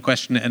as you want to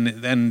question it,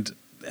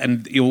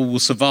 and you will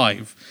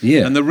survive.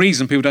 Yeah. And the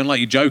reason people don't like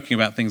you joking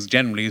about things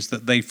generally is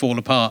that they fall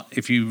apart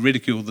if you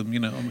ridicule them,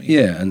 what I mean?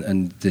 Yeah,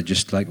 and they're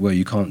just like, well,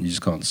 you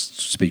just can't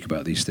speak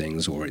about these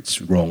things, or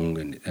it's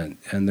wrong,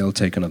 and they'll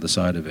take another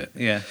side of it.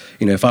 Yeah.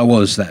 If I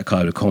was that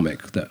kind of comic,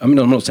 I'm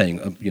not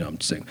saying, I'm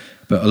just saying,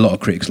 but a lot of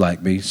critics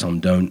like me, some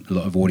don't. A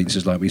lot of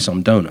audiences like me,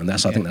 some don't, and I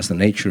think that's the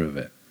nature of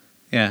it.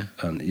 Yeah.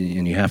 And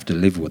you have to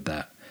live with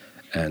that,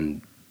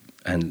 and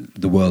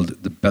the world,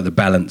 the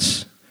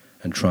balance,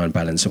 and try and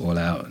balance it all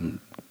out, and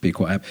be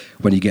quite happy.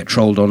 When you get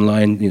trolled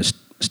online,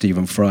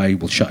 Stephen Fry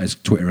will shut his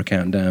Twitter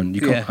account down.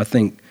 I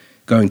think,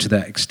 going to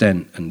that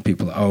extent, and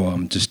people are,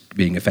 I'm just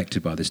being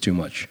affected by this too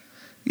much.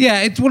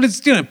 Yeah, it's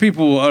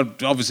people are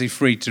obviously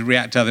free to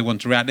react how they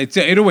want to react.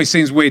 It always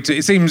seems weird.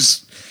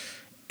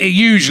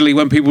 Usually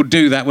when people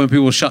do that, when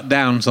people shut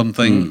down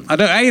something, I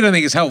don't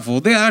think it's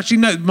helpful.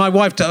 My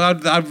wife,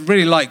 I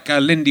really like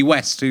Lindy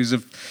West, who's a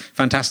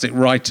fantastic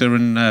writer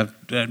and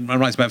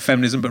writes about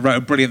feminism, but wrote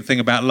a brilliant thing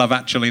about Love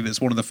Actually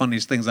that's one of the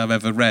funniest things I've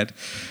ever read.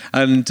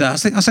 And I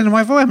said to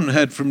my wife, I haven't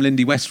heard from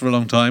Lindy West for a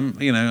long time,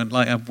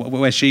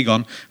 where's she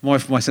gone? My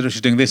wife said, she's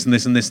doing this and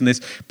this and this and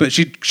this. But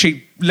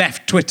she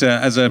left Twitter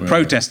as a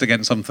protest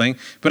against something,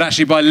 but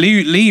actually by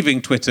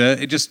leaving Twitter,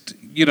 it just...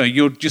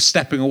 you're just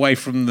stepping away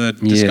from the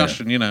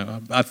discussion,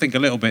 I think a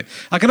little bit.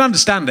 I can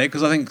understand it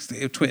because I think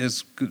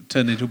Twitter's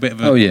turned into a bit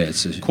of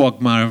it's a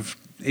quagmire of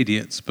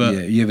idiots.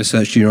 But you ever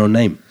searched your own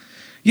name?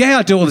 Yeah,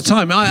 I do all the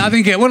time. I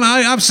think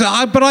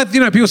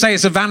people say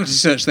it's a vanity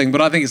search thing,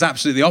 but I think it's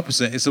absolutely the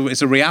opposite.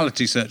 It's a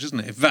reality search, isn't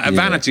it?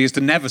 Vanity is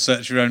to never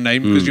search your own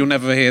name because you'll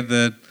never hear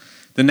the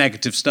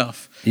negative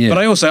stuff. Yeah. But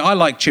I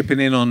like chipping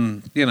in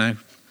on,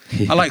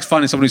 I like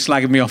finding someone who's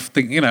slagging me off,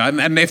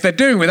 and if they're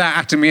doing without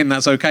atting me in,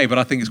 that's okay. But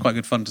I think it's quite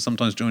good fun to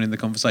sometimes join in the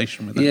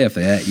conversation with them. Yeah, if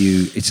they at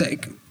you, it's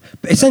like,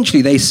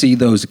 essentially they see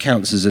those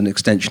accounts as an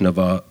extension of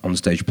our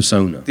onstage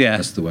persona. Yeah,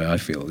 that's the way I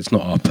feel. It's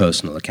not our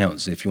personal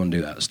accounts. If you want to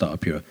do that, start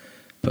up your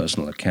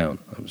personal account.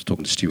 I was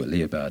talking to Stuart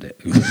Lee about it,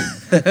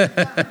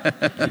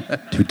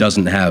 who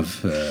doesn't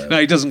have... no,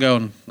 he doesn't go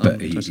on.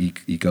 But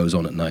he goes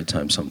on at night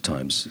time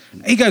sometimes.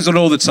 He goes on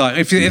all the time.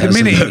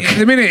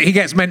 The minute he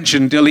gets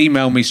mentioned, he'll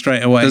email me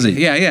straight away. Does he?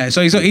 Yeah.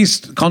 So he's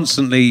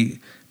constantly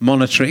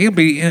monitoring.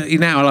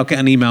 I'll get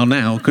an email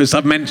now, because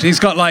I've mentioned... He's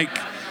got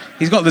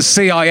the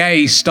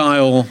CIA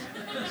style...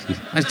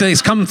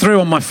 It's come through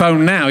on my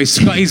phone now.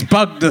 He's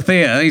bugged the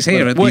theatre. He's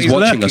here. Well, he's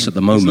watching us at the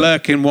moment. He's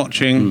lurking,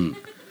 watching...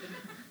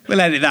 We'll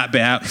edit that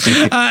bit out.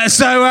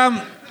 I'm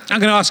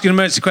going to ask you an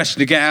emergency question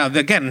to get out.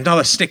 Again,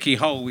 another sticky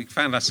hole we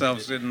found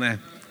ourselves in there.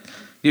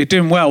 You're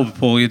doing well,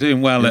 Paul. You're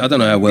doing well. I don't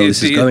know how well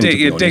this is going,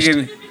 You're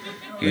digging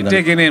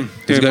in.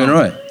 Is it going all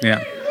right?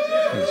 Yeah.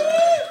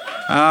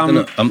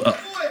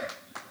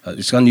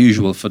 It's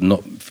unusual for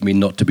me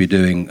not to be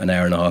doing an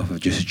hour and a half of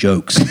just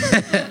jokes.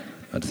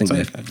 I think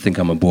they think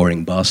I'm a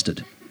boring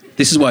bastard.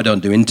 This is why I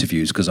don't do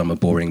interviews, because I'm a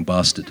boring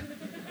bastard.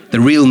 The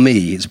real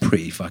me is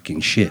pretty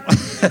fucking shit,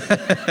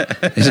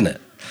 isn't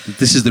it?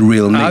 This is the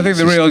real me. I think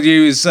the real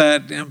you is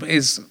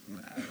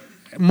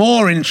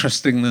more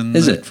interesting than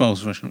the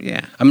false version.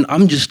 Yeah.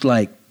 I'm just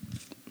like,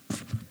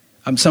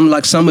 I'm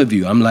like some of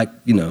you. I'm like,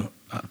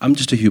 I'm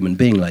just a human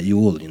being like you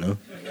all, You know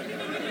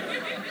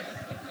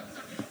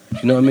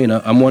what I mean?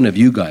 I'm one of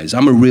you guys.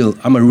 I'm a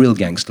real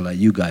gangster like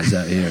you guys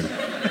out here.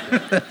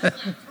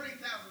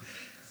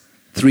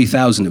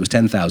 3,000. It was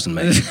 10,000,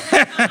 mate.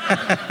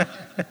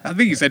 I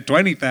think he said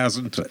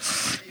 20,000.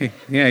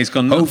 Yeah, he's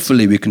gone nuts.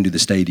 Hopefully we can do the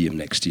stadium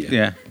next year.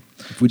 Yeah.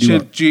 If we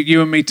do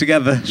you and me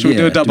together, should we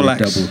do a double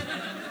act?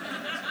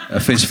 A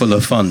fistful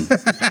of fun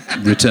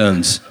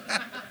returns.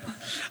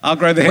 I'll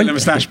grow the Hitler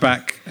moustache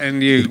back,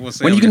 and you... When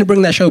are you going to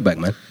bring that show back,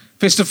 man?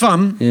 Fist of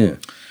Fun? Yeah.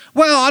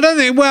 Well, I don't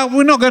think... Well,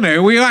 we're not going to.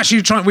 We're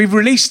actually trying... We've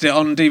released it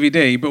on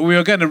DVD, but we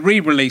were going to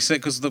re-release it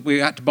because we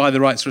had to buy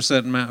the rights for a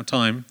certain amount of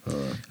time.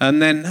 Oh. And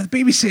then the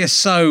BBC is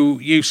so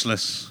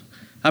useless.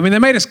 I mean, they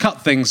made us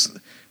cut things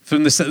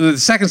from the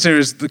second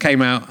series that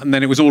came out, and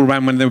then it was all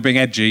around when they were being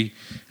edgy,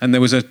 and there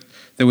was the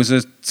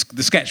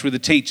sketch with the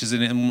teachers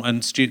in it,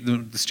 and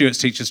the Stuart's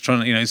teachers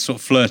trying to, sort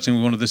of flirting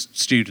with one of the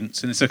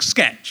students, and it's a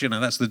sketch,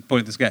 that's the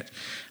point of the sketch.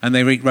 And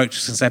they wrote to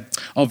us and said,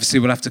 obviously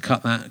we'll have to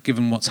cut that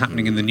given what's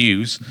happening in the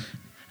news.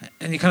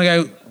 And you kind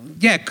of go,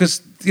 yeah,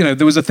 because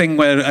there was a thing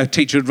where a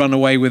teacher had run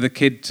away with a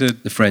kid to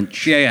the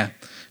French. Yeah.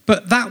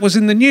 But that was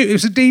in the news. It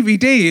was a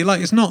DVD.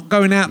 Like, it's not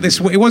going out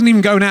this week. It wasn't even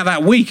going out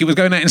that week. It was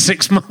going out in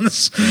 6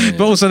 months. Yeah.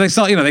 But also,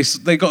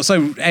 they got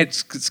so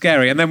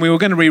scary. And then we were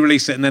going to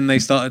re-release it, and then they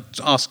started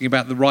asking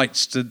about the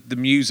rights to the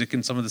music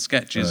in some of the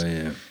sketches. Oh,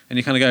 yeah. And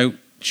you kind of go,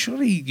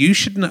 surely you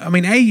should know. I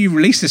mean, you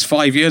released this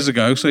 5 years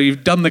ago, so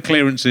you've done the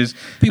clearances.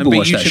 People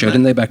watched that show,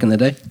 didn't they, back in the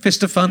day?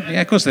 Fist of Fun. Yeah,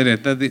 of course they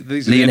did.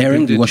 Lee and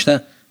Herring, did you watch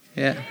that?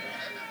 Yeah.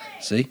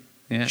 See?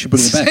 Yeah. Should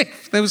bring it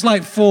back. There was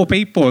like 4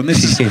 people, and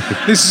this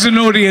is an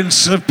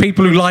audience of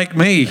people who like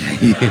me.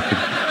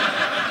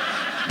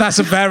 That's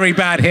a very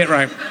bad hit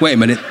rate. Wait a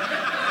minute.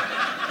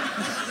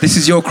 This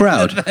is your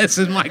crowd? This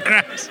is my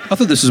crowd. I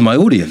thought this was my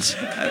audience.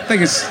 I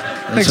think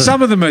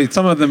some of them are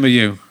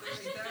you.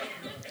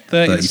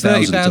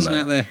 30,000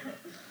 out there.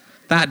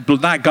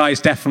 That guy's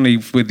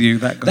definitely with you.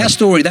 That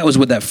story, that was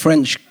with that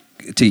French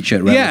teacher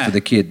for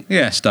the kid.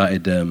 Yeah.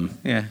 Started.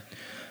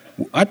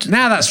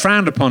 Now that's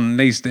frowned upon in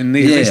this day and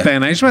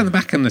age.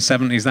 Back in the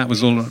 70s, that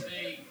was all.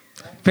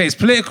 But it's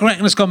political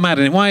correctness gone mad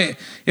in it. Why,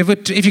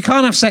 if you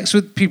can't have sex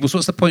with people, so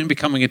what's the point in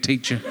becoming a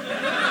teacher?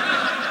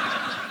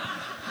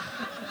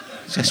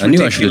 I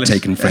knew I should have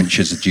taken French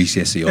as a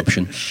GCSE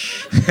option.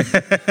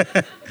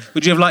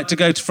 Would you have liked to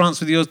go to France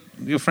with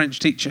your French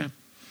teacher?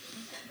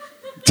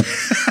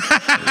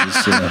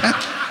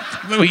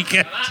 The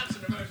weekend.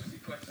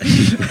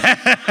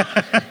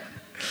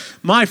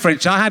 My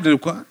French, I had a... No,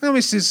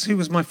 Mrs. Who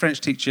was my French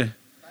teacher?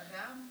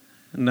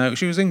 No,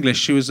 she was English.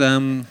 She was...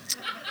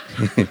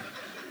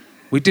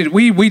 We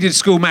did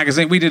school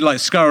magazine. We did like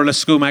scurrilous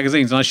school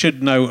magazines, and I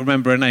should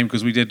remember her name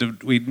because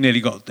we nearly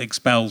got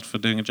expelled for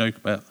doing a joke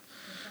about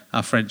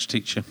our French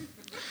teacher,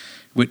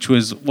 which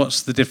was,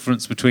 what's the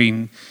difference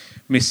between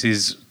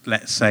Mrs.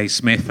 Let's say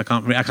Smith? I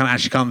can't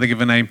think of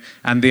her name,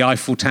 and the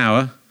Eiffel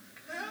Tower.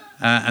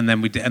 And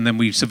then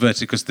we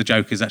subverted it because the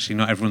joke is actually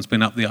not everyone's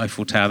been up the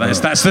Eiffel Tower. That's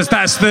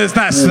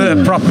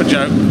the proper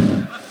joke.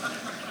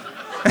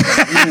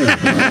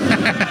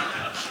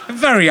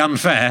 Very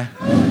unfair.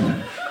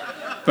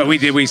 But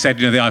we said,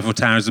 the Eiffel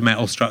Tower is a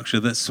metal structure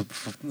that's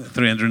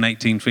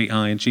 318 feet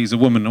high, and she's a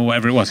woman, or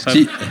whatever it was.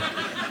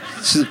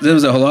 So there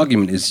was a whole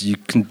argument: is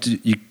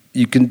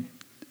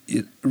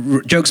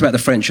jokes about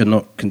the French are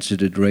not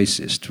considered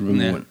racist.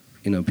 Remember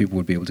when people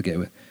would be able to get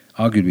away.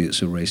 Arguably,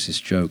 it's a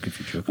racist joke if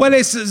you joke. Well,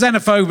 it's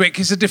xenophobic.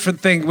 It's a different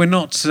thing. We're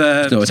not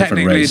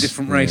technically a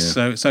different race.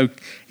 Yeah. So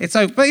it's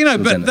but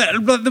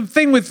the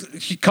thing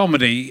with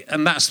comedy,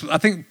 and that's I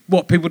think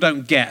what people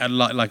don't get.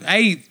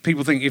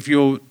 People think if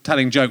you're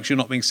telling jokes, you're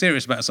not being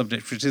serious about a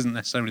subject, which isn't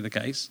necessarily the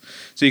case.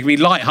 So you can be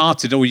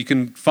light-hearted, or you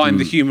can find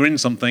the humour in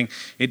something.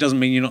 It doesn't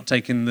mean you're not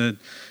taking the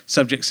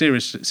subject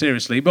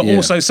seriously, but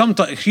also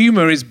sometimes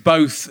humour is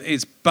both,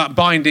 it's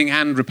binding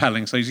and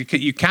repelling. So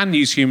you can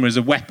use humour as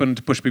a weapon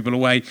to push people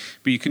away,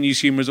 but you can use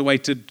humour as a way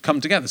to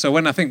come together. So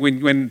when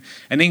an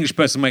English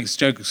person makes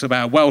jokes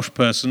about a Welsh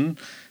person,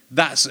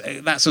 that's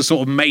a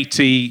sort of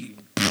matey.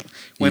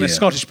 When a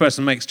Scottish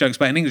person makes jokes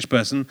about an English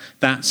person,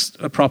 that's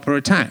a proper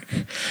attack.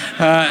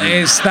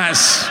 That's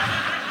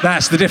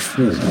the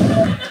difference.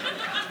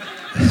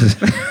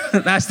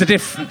 That's the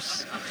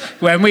difference.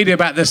 When we do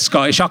about the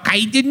Scottish,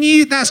 okay, didn't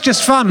you? That's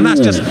just fun.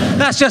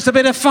 That's just a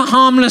bit of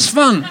harmless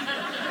fun.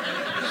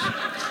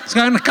 It's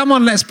going, come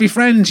on, let's be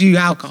friends, you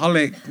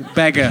alcoholic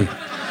beggar.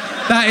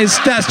 That's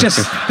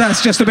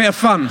just a bit of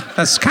fun.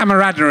 That's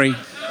camaraderie.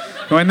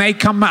 When they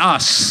come at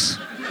us,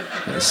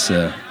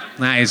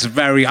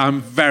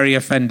 I'm very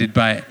offended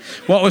by it.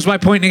 What was my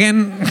point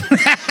again?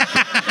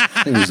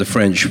 I think it was the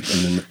French.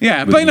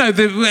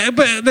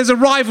 But there's a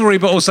rivalry,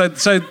 but also,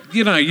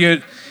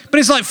 But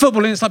it's like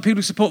football, and it's like people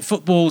who support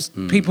football.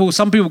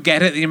 Some people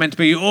get it that you're meant to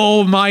be,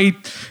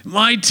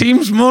 my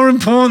team's more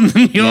important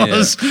than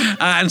yours.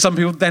 And some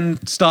people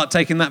then start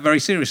taking that very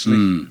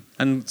seriously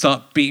and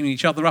start beating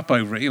each other up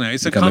over it.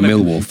 It's a kind of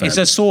Millwall fan. It's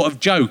a sort of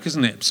joke,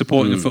 isn't it?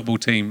 Supporting a football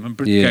team and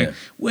going,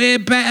 we're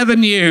better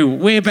than you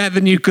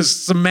because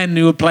some men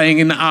who are playing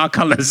in our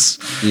colours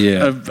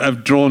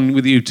have drawn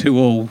with you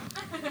 2-2.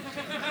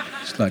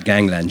 It's like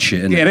gangland shit,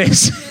 isn't it? Yeah, it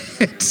is.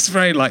 It's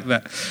very like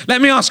that.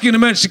 Let me ask you an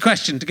emergency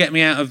question to get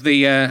me out of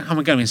the...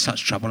 I'm going in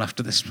such trouble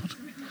after this one.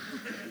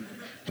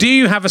 Do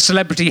you have a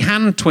celebrity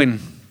hand twin?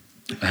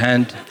 A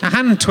hand? A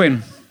hand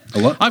twin.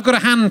 A what? I've got a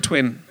hand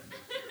twin.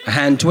 A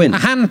hand twin? A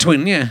hand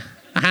twin, yeah.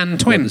 A hand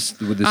twin.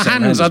 With the Our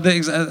same hands are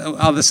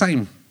the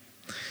same.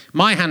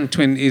 My hand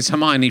twin is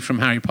Hermione from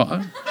Harry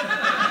Potter.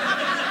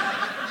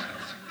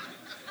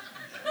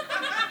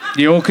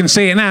 You all can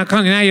see it now,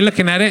 can't you? Now you're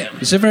looking at it.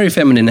 It's a very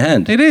feminine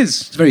hand. It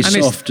is. It's very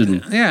soft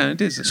and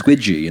it is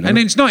squidgy, And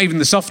it's not even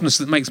the softness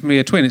that makes me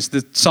a twin. It's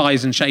the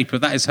size and shape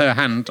of that is her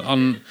hand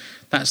on.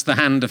 That's the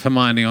hand of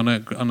Hermione on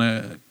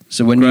a.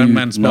 So when grown you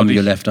man's numb body.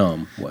 your left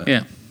arm, what?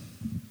 Yeah.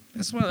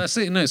 That's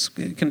it. No,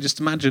 you can just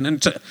imagine.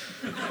 And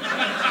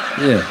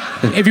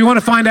if you want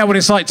to find out what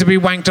it's like to be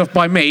wanked off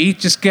by me,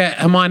 just get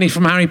Hermione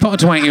from Harry Potter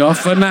to wank you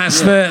off, and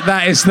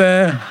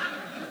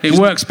It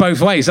works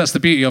both ways. That's the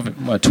beauty of it.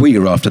 I'll tweet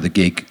her after the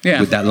gig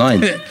with that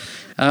line.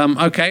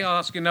 Okay, I'll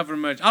ask you another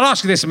emergency. I'll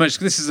ask you this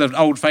emergency. This is an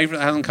old favourite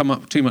that hasn't come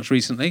up too much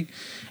recently.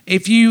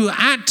 If you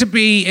had to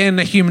be in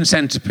a human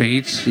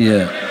centipede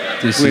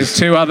with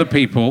two other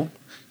people,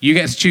 you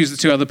get to choose the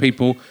two other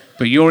people,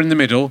 but you're in the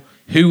middle.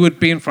 Who would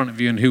be in front of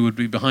you and who would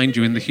be behind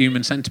you in the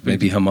human centipede?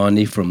 Maybe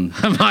Hermione from...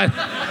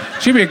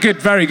 She'd be a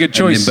very good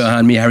choice. And then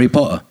behind me, Harry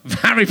Potter.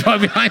 Harry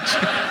Potter behind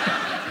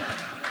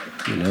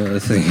you. I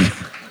think...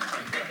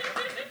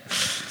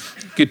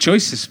 Good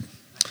choices.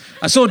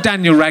 I saw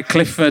Daniel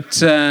Radcliffe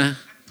at an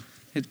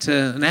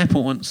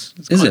airport once.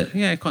 Is it?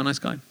 Yeah, quite a nice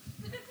guy.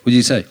 What did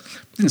you say?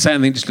 Didn't say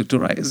anything, just looked all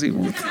right as he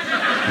walked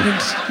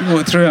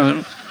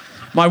through.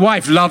 My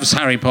wife loves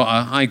Harry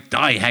Potter.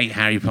 I hate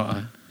Harry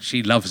Potter.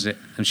 She loves it.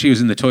 And she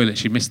was in the toilet.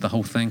 She missed the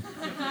whole thing.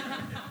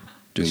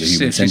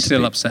 She's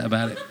still upset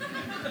about it.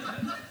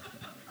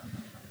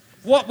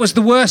 What was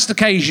the worst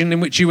occasion in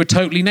which you were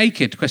totally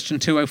naked? Question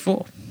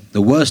 204.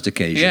 The worst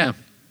occasion? Yeah.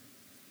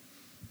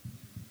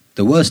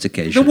 The worst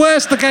occasion? The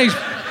worst occasion.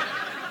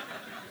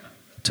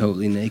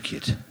 Totally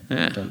naked.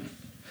 Yeah.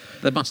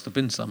 There must have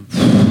been some.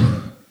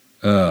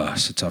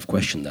 It's a tough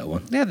question, that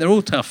one. Yeah, they're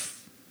all tough.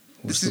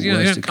 What's you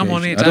don't come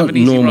on here to have an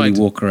easy ride. I don't normally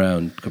walk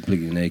around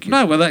completely naked.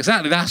 No, well,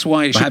 exactly. That's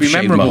why it should be memorable.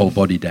 I have shaved my whole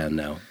body down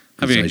now.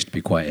 Have you? I used to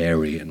be quite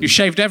airy. And you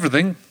shaved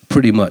everything?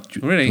 Pretty much.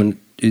 Really?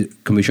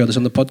 Can we show this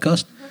on the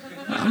podcast?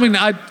 I mean,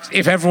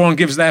 if everyone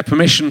gives their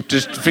permission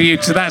for you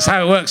to, that's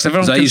how it works.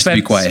 Everyone I used to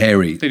be quite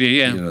hairy. Did you?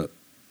 Yeah.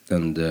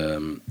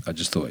 and I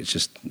just thought it's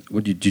just.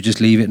 Would you just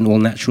leave it all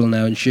natural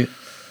now and shit?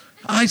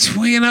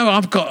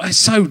 I've got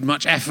so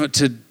much effort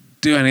to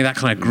do any of that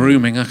kind of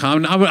grooming.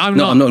 I'm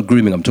not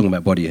grooming. I'm talking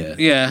about body hair.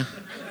 Yeah.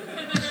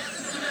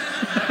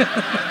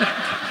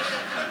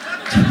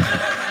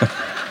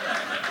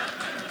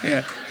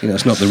 Yeah.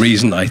 It's not the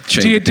reason I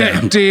changed it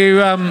down.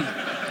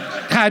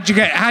 How'd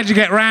you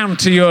get round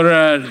to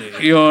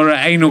your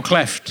anal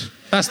cleft?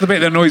 That's the bit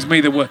that annoys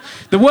me.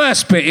 The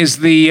worst bit is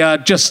the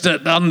just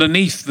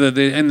underneath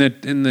in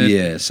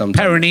the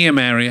perineum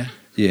area.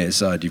 Yeah,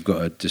 side. You've got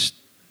to just.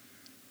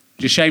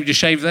 Do you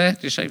shave there? Do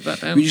you shave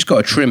that down? You just got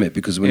to trim it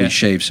because when you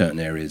shave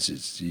certain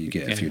areas, you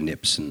get a few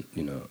nips and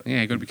Yeah,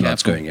 you got to be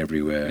blood's careful. going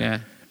everywhere. Yeah.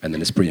 And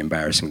then it's pretty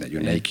embarrassing that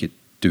you're naked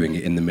doing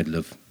it in the middle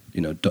of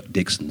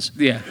Dixon's.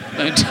 Yeah,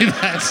 don't do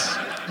that.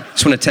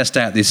 Just want to test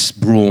out this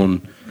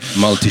Braun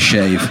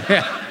multi-shave.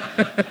 Yeah.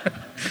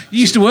 You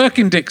used to work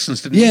in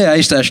Dixon's, didn't you? Yeah, I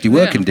used to actually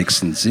work in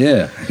Dixon's.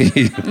 Yeah.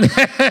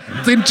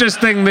 It's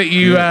interesting that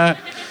you.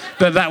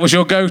 That was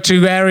your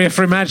go-to area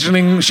for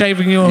imagining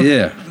shaving your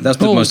that's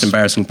the most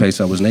embarrassing place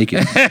I was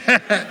naked.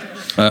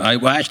 I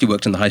actually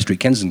worked in the High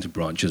Street Kensington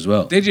branch as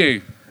well. Did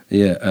you?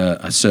 Yeah,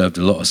 I served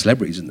a lot of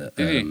celebrities in there.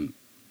 Did you?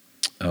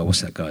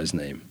 What's that guy's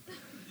name?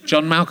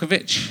 John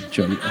Malkovich?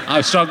 John.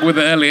 I struggled with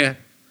it earlier.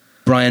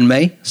 Brian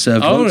May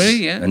served once.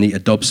 Really? Yeah. Anita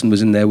Dobson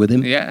was in there with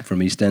him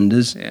from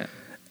EastEnders. Yeah.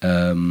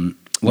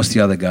 What's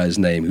the other guy's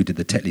name who did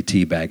the Tetley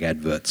Teabag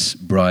adverts?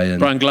 Brian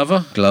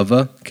Glover?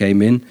 Glover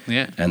came in.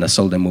 Yeah. And I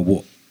sold them I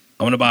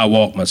want to buy a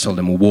Walkman. I sold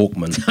them a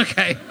Walkman.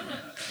 Okay.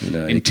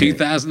 In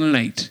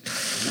 2008.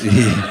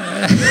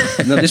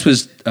 No, this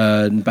was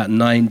about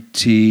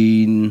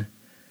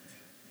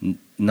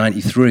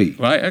 1993.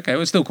 Right, okay.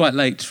 Well, it's still quite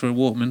late for a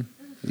Walkman.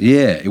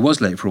 Yeah, it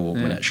was late for a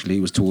Walkman, actually.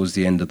 It was towards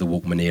the end of the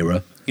Walkman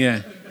era.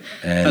 Yeah.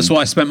 And that's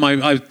why I spent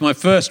my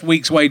first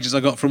week's wages I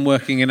got from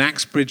working in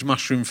Axbridge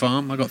Mushroom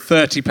Farm. I got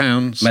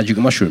 £30.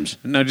 Magical mushrooms?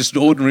 No, just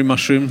ordinary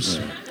mushrooms.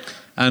 Yeah.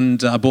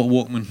 And I bought a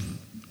Walkman.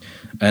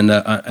 And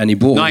he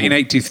bought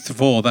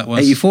 1984. That was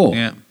 84.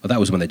 Yeah, well, that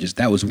was when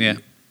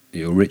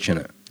you were rich in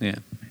it. Yeah,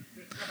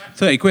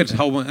 30 quid.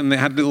 And they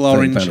had little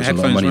orange headphones. A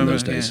lot of money in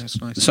those days. Yeah, it's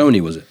nice. The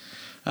Sony was it?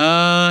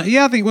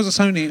 Yeah, I think it was a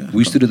Sony. We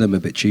used to do them a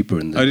bit cheaper.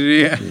 Oh, did you?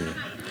 Yeah.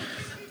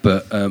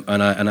 But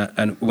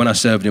and when I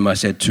served him, I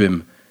said to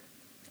him,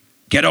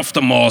 "Get off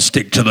the moor,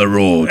 stick to the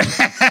road,"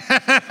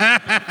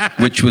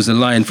 which was a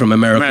line from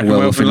American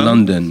Werewolf in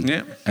London.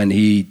 Yeah. And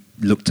he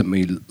looked at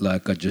me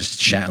like I just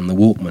shat on the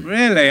Walkman.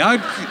 Really?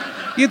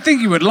 You'd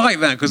think you would like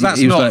that because that's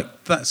not.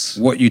 Like, that's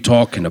what you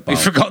talking about.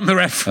 You've forgotten the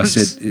reference.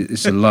 I said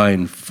it's a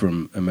line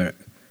from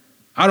America.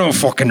 I don't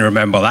fucking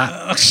remember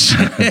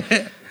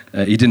that.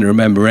 He didn't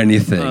remember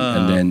anything,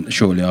 and then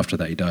shortly after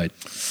that, he died.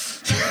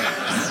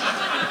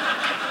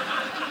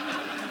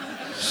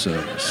 So.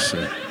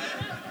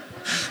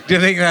 Do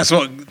you think that's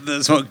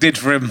what did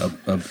for him?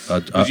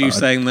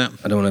 Saying that?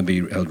 I don't want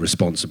to be held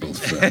responsible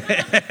for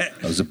that.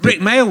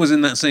 Rick Mail was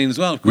in that scene as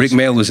well. Rick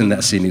Mail was in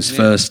that scene. His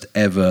first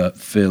ever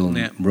film.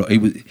 Yeah.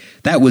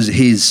 That was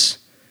his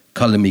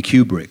Colour Me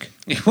Kubrick.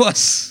 It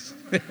was.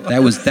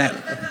 That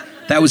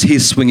was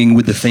his swinging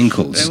with the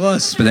Finkles. It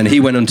was. But then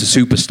he went on to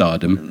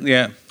superstardom.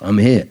 Yeah. I'm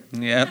here.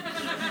 Yeah.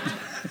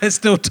 There's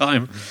still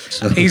time.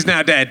 So, he's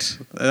now dead.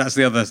 That's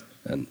the other.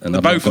 And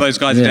both of those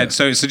guys are dead.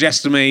 So it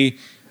suggests to me,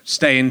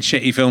 stay in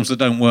shitty films that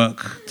don't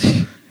work,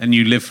 and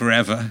you live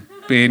forever.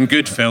 Be in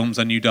good films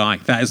and you die.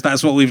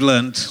 That's what we've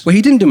learnt. Well,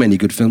 he didn't do many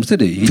good films, did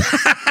he?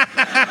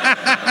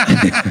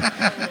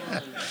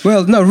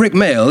 Well, no, Rick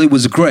Mail, it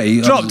was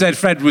great. Drop Dead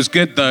Fred was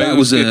good, though. That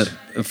was a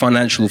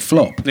financial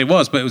flop. It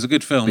was, but it was a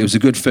good film. It was a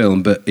good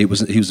film, but he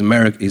was his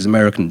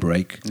American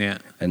break. Yeah.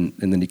 And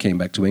then he came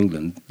back to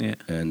England. Yeah.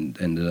 And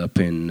ended up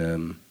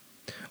in...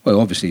 well,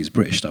 obviously his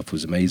British stuff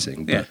was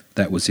amazing, but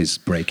that was his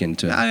break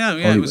into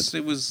Hollywood.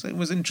 It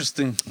was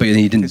interesting. But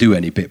he didn't do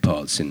any bit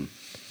parts in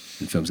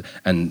films.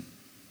 And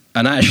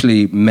I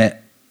actually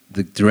met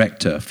the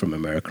director from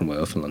American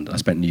Werewolf in London. I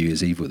spent New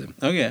Year's Eve with him.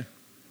 Oh, yeah.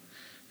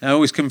 I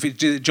always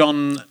confused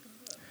John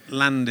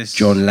Landis.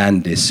 John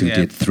Landis, who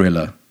did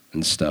Thriller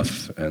and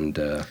stuff. And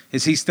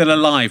is he still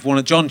alive? One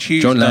of John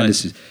Hughes.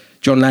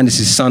 John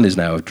Landis' son is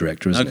now a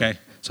director, isn't he? Okay.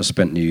 So I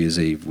spent New Year's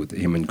Eve with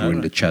him and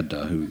Gurinder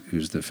Chadda,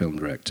 who's the film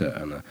director,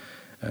 and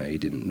he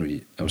didn't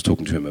really. I was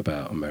talking to him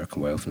about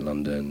American Werewolf in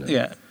London.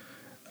 Yeah.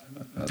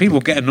 People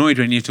get annoyed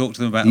when you talk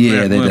to them about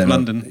American Werewolf in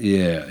London.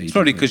 Yeah. It's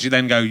probably because you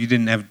then go, you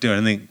didn't ever do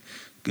anything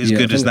as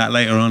good as that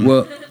later on.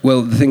 Well,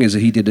 the thing is that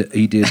he did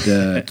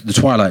The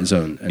Twilight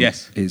Zone. And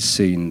yes. His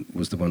scene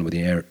was the one with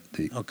the air.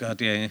 Oh God,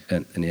 yeah.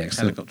 And he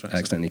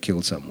accidentally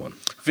killed someone.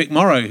 Vic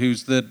Morrow,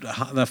 who's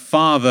the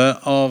father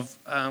of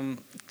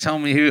tell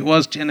me who it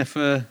was,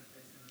 Jennifer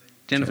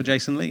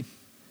Jason Leigh,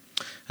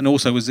 and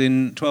also was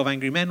in 12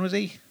 Angry Men. Was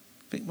he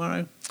Vic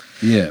Morrow?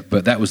 Yeah,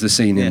 but that was the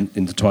scene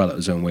in the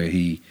Twilight Zone where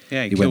he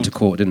went to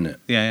court, didn't it?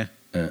 Yeah.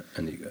 And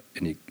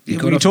he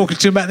were you talking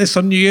to him about this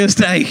on New Year's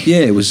Day?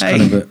 Yeah, it was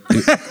kind of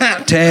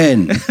a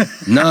 10, 9, 8.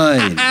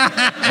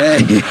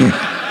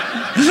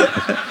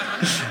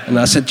 And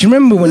I said, "Do you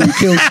remember when you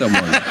killed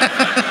someone?"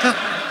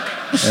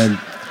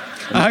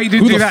 You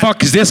didn't Who the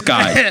fuck is this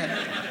guy?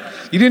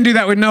 You didn't do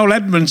that with Noel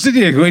Edmonds, did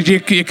you?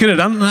 You could have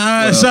done.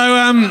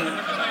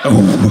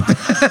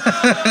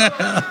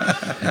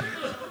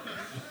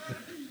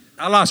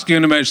 I'll ask you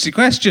an emergency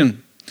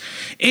question.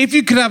 If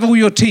you could have all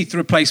your teeth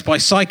replaced by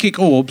psychic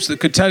orbs that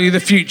could tell you the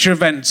future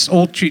events,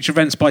 all future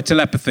events by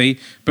telepathy,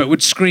 but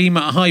would scream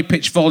at a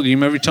high-pitched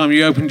volume every time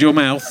you opened your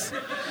mouth,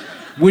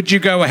 would you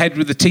go ahead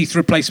with the teeth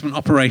replacement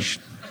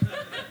operation?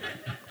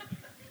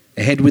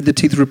 Ahead with the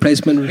teeth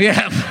replacement?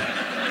 Yeah.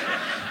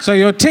 So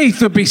your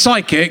teeth would be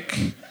psychic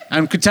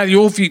and could tell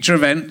you all future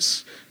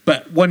events,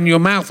 but when your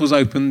mouth was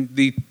open,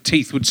 the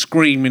teeth would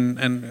scream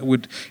and it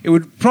would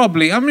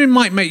probably, it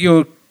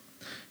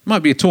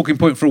might be a talking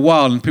point for a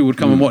while and people would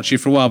come and watch you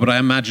for a while, but I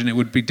imagine it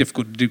would be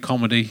difficult to do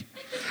comedy.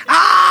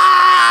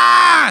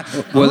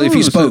 Well, if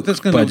you spoke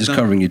by just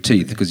covering your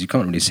teeth, because you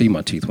can't really see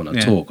my teeth when I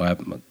talk,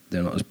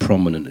 they're not as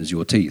prominent as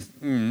your teeth.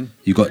 You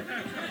got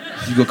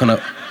kind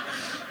of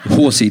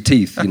horsey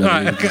teeth,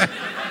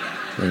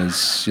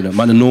 Whereas,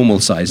 mine are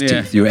normal-sized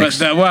teeth. Your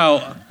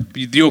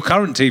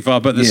current teeth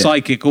are, but the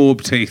psychic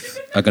orb teeth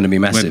are going to be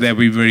massive. They'll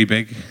be very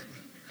big.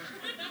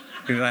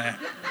 Yeah,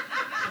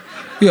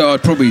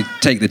 I'd probably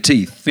take the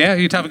teeth. Yeah,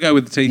 you'd have a go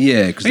with the teeth.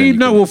 Yeah, because you'd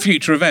know all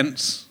future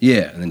events.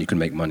 Yeah, and then you can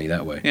make money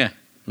that way. Yeah.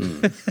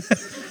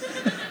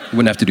 You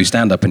wouldn't have to do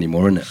stand-up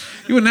anymore, innit?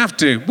 You wouldn't have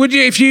to. Would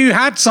you, if you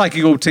had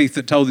psychic orb teeth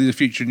that told you the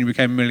future and you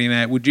became a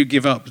millionaire, would you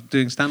give up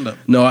doing stand-up?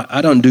 No,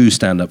 I don't do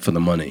stand-up for the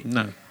money.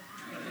 No.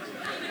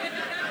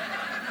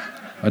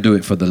 I do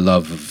it for the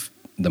love of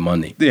the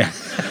money. Yeah.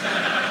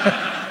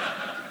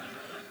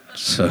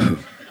 So,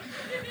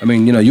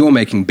 you're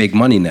making big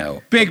money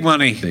now. Big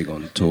money. Big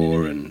on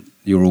tour, and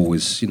you're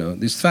always,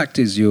 this fact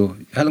is how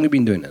long have you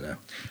been doing it now?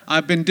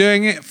 I've been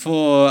doing it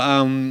for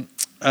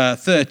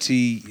 30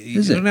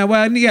 years. Is it? No,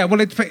 I've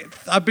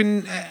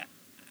been,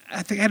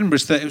 I think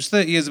Edinburgh's it was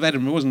 30 years of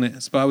Edinburgh, wasn't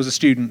it? But I was a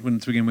student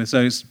to begin with,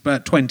 so it's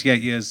about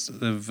 28 years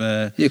of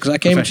yeah, because I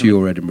came to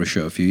your Edinburgh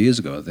show a few years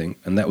ago, I think,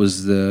 and that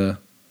was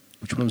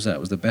which one was that? It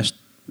was the best.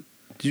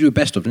 Did you do a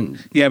best of, didn't you?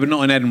 Yeah, but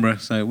not in Edinburgh,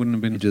 so it wouldn't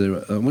have been.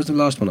 What was the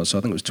last one I saw?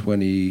 I think it was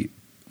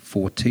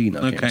 2014.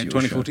 Okay,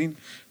 2014.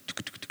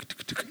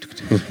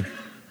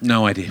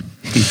 No idea.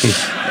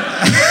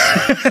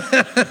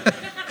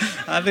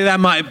 I think that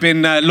might have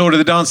been Lord of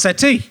the Dance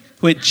Settee,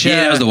 which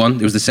that was the one.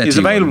 It was the settee. Is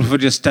available for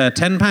just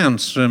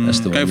 £10 from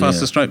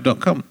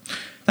gofasterstroke.com.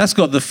 That's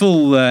got the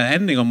full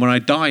ending on where I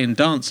die and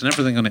dance and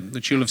everything on it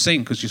that you'll have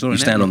seen because you saw it. You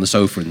stand on the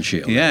sofa and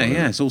shit.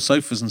 Yeah, it's all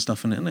sofas and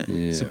stuff in it, isn't it?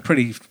 Yeah. It's a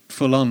pretty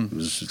full-on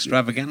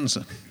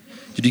extravaganza.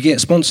 Did you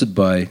get sponsored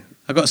by?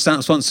 I got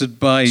sponsored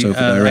by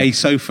a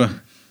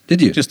sofa. Did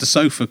you? Just a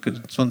sofa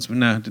sponsored.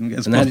 No, I didn't get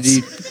a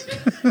sponsor.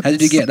 And how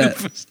did you get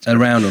that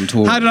around on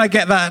tour? How did I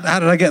get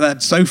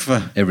that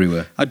sofa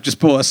everywhere? I just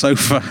bought a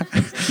sofa.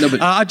 No, but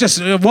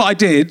what I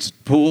did,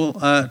 Paul,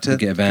 to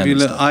get a van.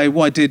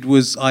 What I did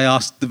was I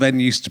asked the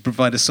venues to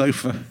provide a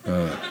sofa,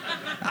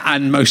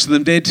 and most of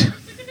them did.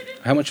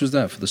 How much was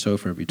that for the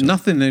sofa every time?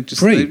 Nothing.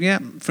 Free.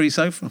 Free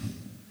sofa.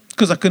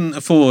 Because I couldn't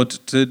afford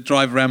to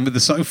drive around with the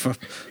sofa.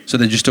 So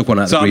they just took one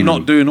out So the green I'm not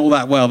room. doing all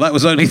that well. That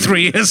was only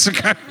 3 years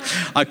ago.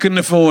 I couldn't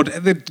afford...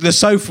 The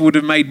sofa would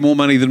have made more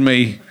money than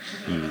me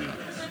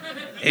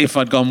if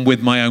I'd gone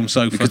with my own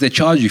sofa. Because they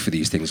charge you for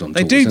these things on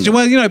tour. They do.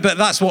 Well, but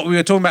that's what we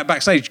were talking about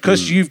backstage.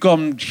 Because you've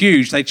gone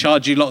huge, they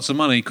charge you lots of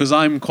money. Because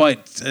I'm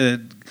quite...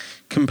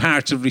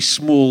 comparatively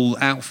small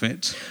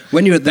outfit.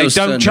 When you're at those,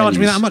 they don't charge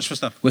me that much for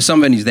stuff. Well,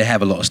 some venues they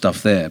have a lot of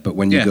stuff there, but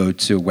when you go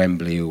to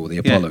Wembley or the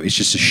Apollo, it's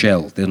just a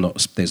shell.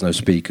 There's no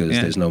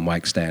speakers. There's no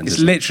mic stands.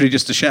 It's literally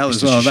just a shell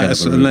as well.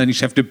 And then you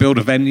have to build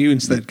a venue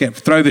instead.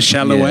 Throw the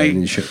shell away.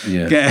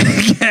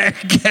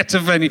 Get a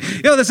venue.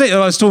 That's it. I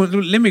was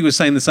talking. Limmy was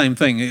saying the same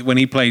thing when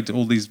he played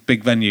all these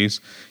big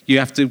venues. You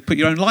have to put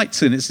your own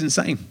lights in. It's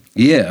insane.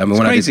 Yeah, I mean, it's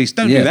crazy.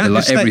 Don't do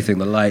that. Everything,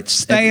 the lights.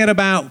 Stay at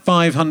about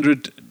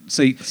 500.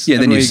 Seats. Yeah,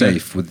 then you're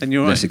safe with less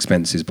right.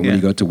 expenses. But when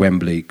you go to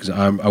Wembley, because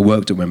I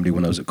worked at Wembley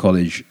when I was at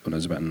college, when I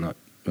was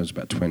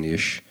about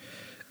 20-ish,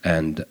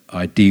 and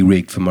I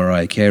de-rigged for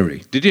Mariah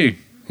Carey. Did you?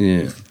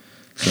 Yeah.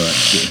 So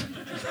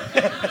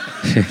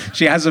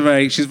she's a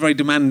very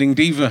demanding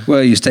diva.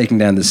 Well, he's taking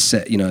down the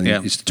set.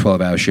 It's a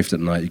 12-hour shift at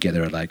night. You get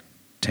there at like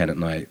 10 at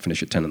night,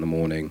 finish at 10 in the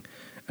morning.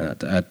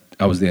 And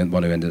I was the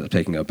one who ended up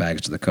taking her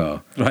bags to the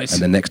car. Right.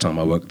 And the next time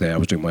I worked there, I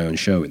was doing my own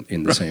show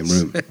in the same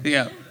room.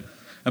 Yeah.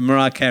 And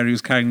Mariah Carey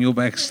was carrying your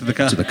bags to the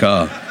car. To the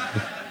car.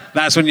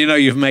 That's when you know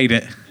you've made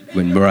it.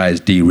 When Mariah's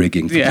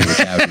de-rigging for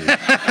Chowdhry.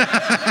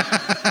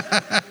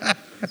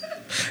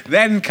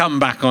 Then come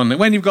back on.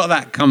 When you've got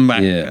that, come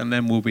back, and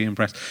then we'll be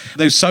impressed.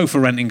 Those sofa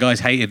renting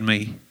guys hated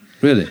me.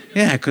 Really?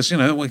 Yeah, because,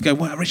 we go,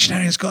 well, Richard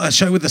Herring's got a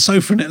show with the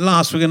sofa in it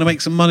last. We're going to make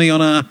some money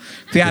on our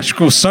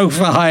theatrical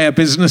sofa hire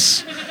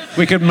business.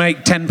 We could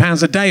make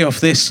 £10 a day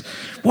off this.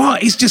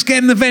 What? He's just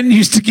getting the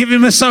venues to give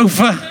him a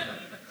sofa.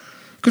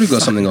 Could have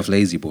got something off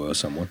Lazy Boy or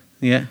someone.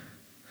 Yeah.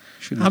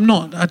 I'm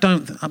not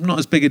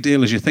as big a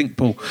deal as you think,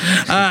 Paul. Look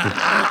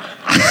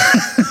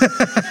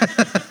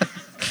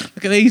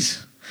at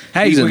these.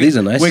 Hey, these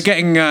are nice. We're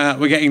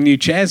getting new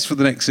chairs for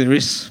the next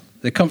series.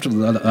 They're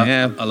comfortable.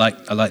 I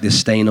like this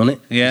stain on it.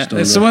 Yeah.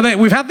 So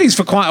we've had these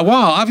for quite a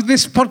while.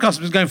 This podcast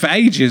was going for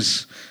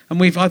ages,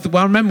 and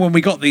I remember when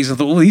we got these, I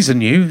thought, these are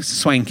new, it's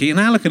swanky. And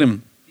now look at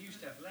them. They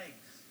used to have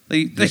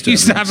legs. They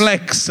used to have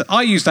legs.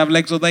 I used to have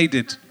legs, or they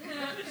did.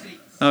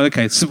 Oh,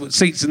 okay. So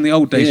seats in the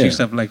old days used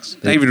to have legs.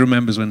 David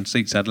remembers when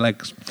seats had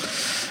legs.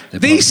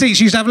 These seats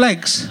used to have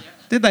legs,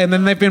 did they? And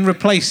then they've been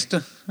replaced.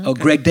 Okay. Oh,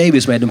 Greg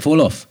Davis made them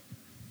fall off.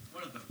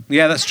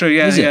 Yeah, that's true.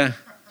 Yeah,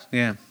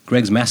 yeah.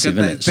 Greg's massive,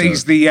 isn't it?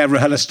 He's the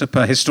Leicester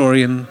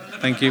historian.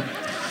 Thank you.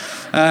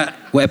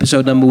 What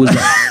episode number was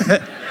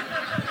that?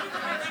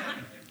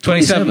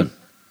 27.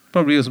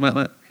 Probably was about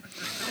that.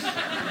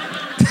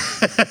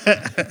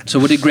 So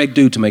what did Greg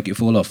do to make it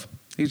fall off?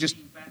 He just...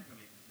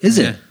 Is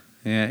it?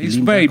 Yeah, he's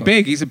very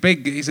big. He's a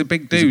big dude. He's a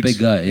big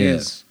guy,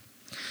 yeah.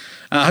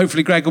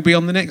 Hopefully Greg will be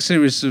on the next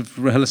series of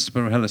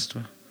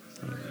Leicester.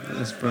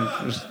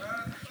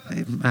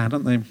 They're mad,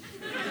 aren't they?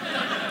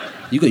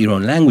 You got your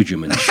own language, you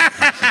mean.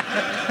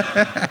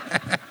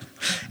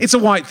 It's a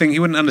white thing, he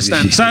wouldn't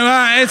understand. So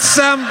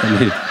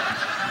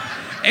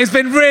it's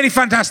been really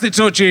fantastic to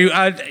talk to you.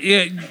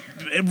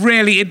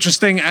 Really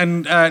interesting,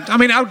 and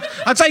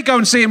I'd say go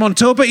and see him on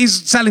tour, but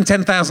he's selling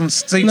 10,000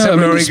 seats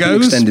everywhere he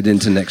goes. Extended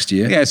into next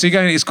year. Yeah, so you're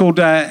going. It's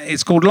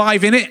called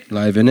Live In It.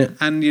 Live In It,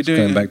 and you're doing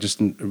going back just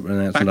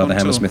announced another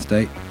Hammersmith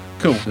date.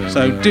 Cool.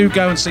 So do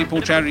go and see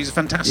Paul Chowdhry. He's a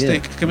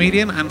fantastic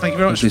comedian, and thank you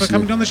very much for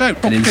coming on the show.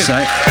 An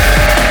insight.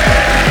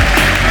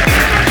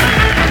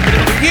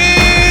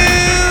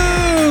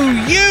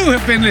 You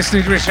have been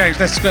listening to Rich Herring's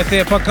Leicester Square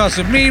Theatre podcast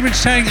with me,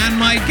 Rich Herring, and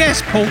my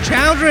guest, Paul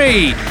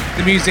Chowdhry.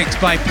 The music's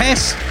by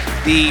Pest.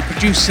 The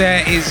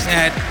producer is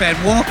Ben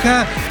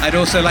Walker. I'd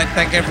also like to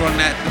thank everyone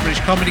at the British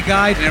Comedy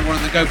Guide and everyone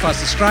at the Go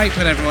Faster Stripe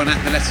and everyone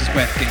at the Leicester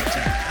Square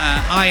Theatre.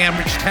 I am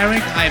Richard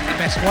Herring. I am the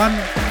best one.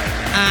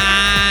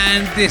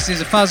 And this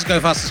is a fuzz,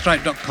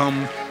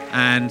 gofasterstripe.com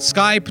and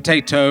Sky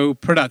Potato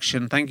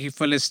Production. Thank you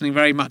for listening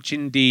very much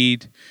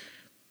indeed.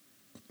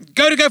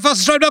 Go to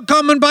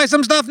gofasterstripe.com and buy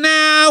some stuff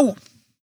now.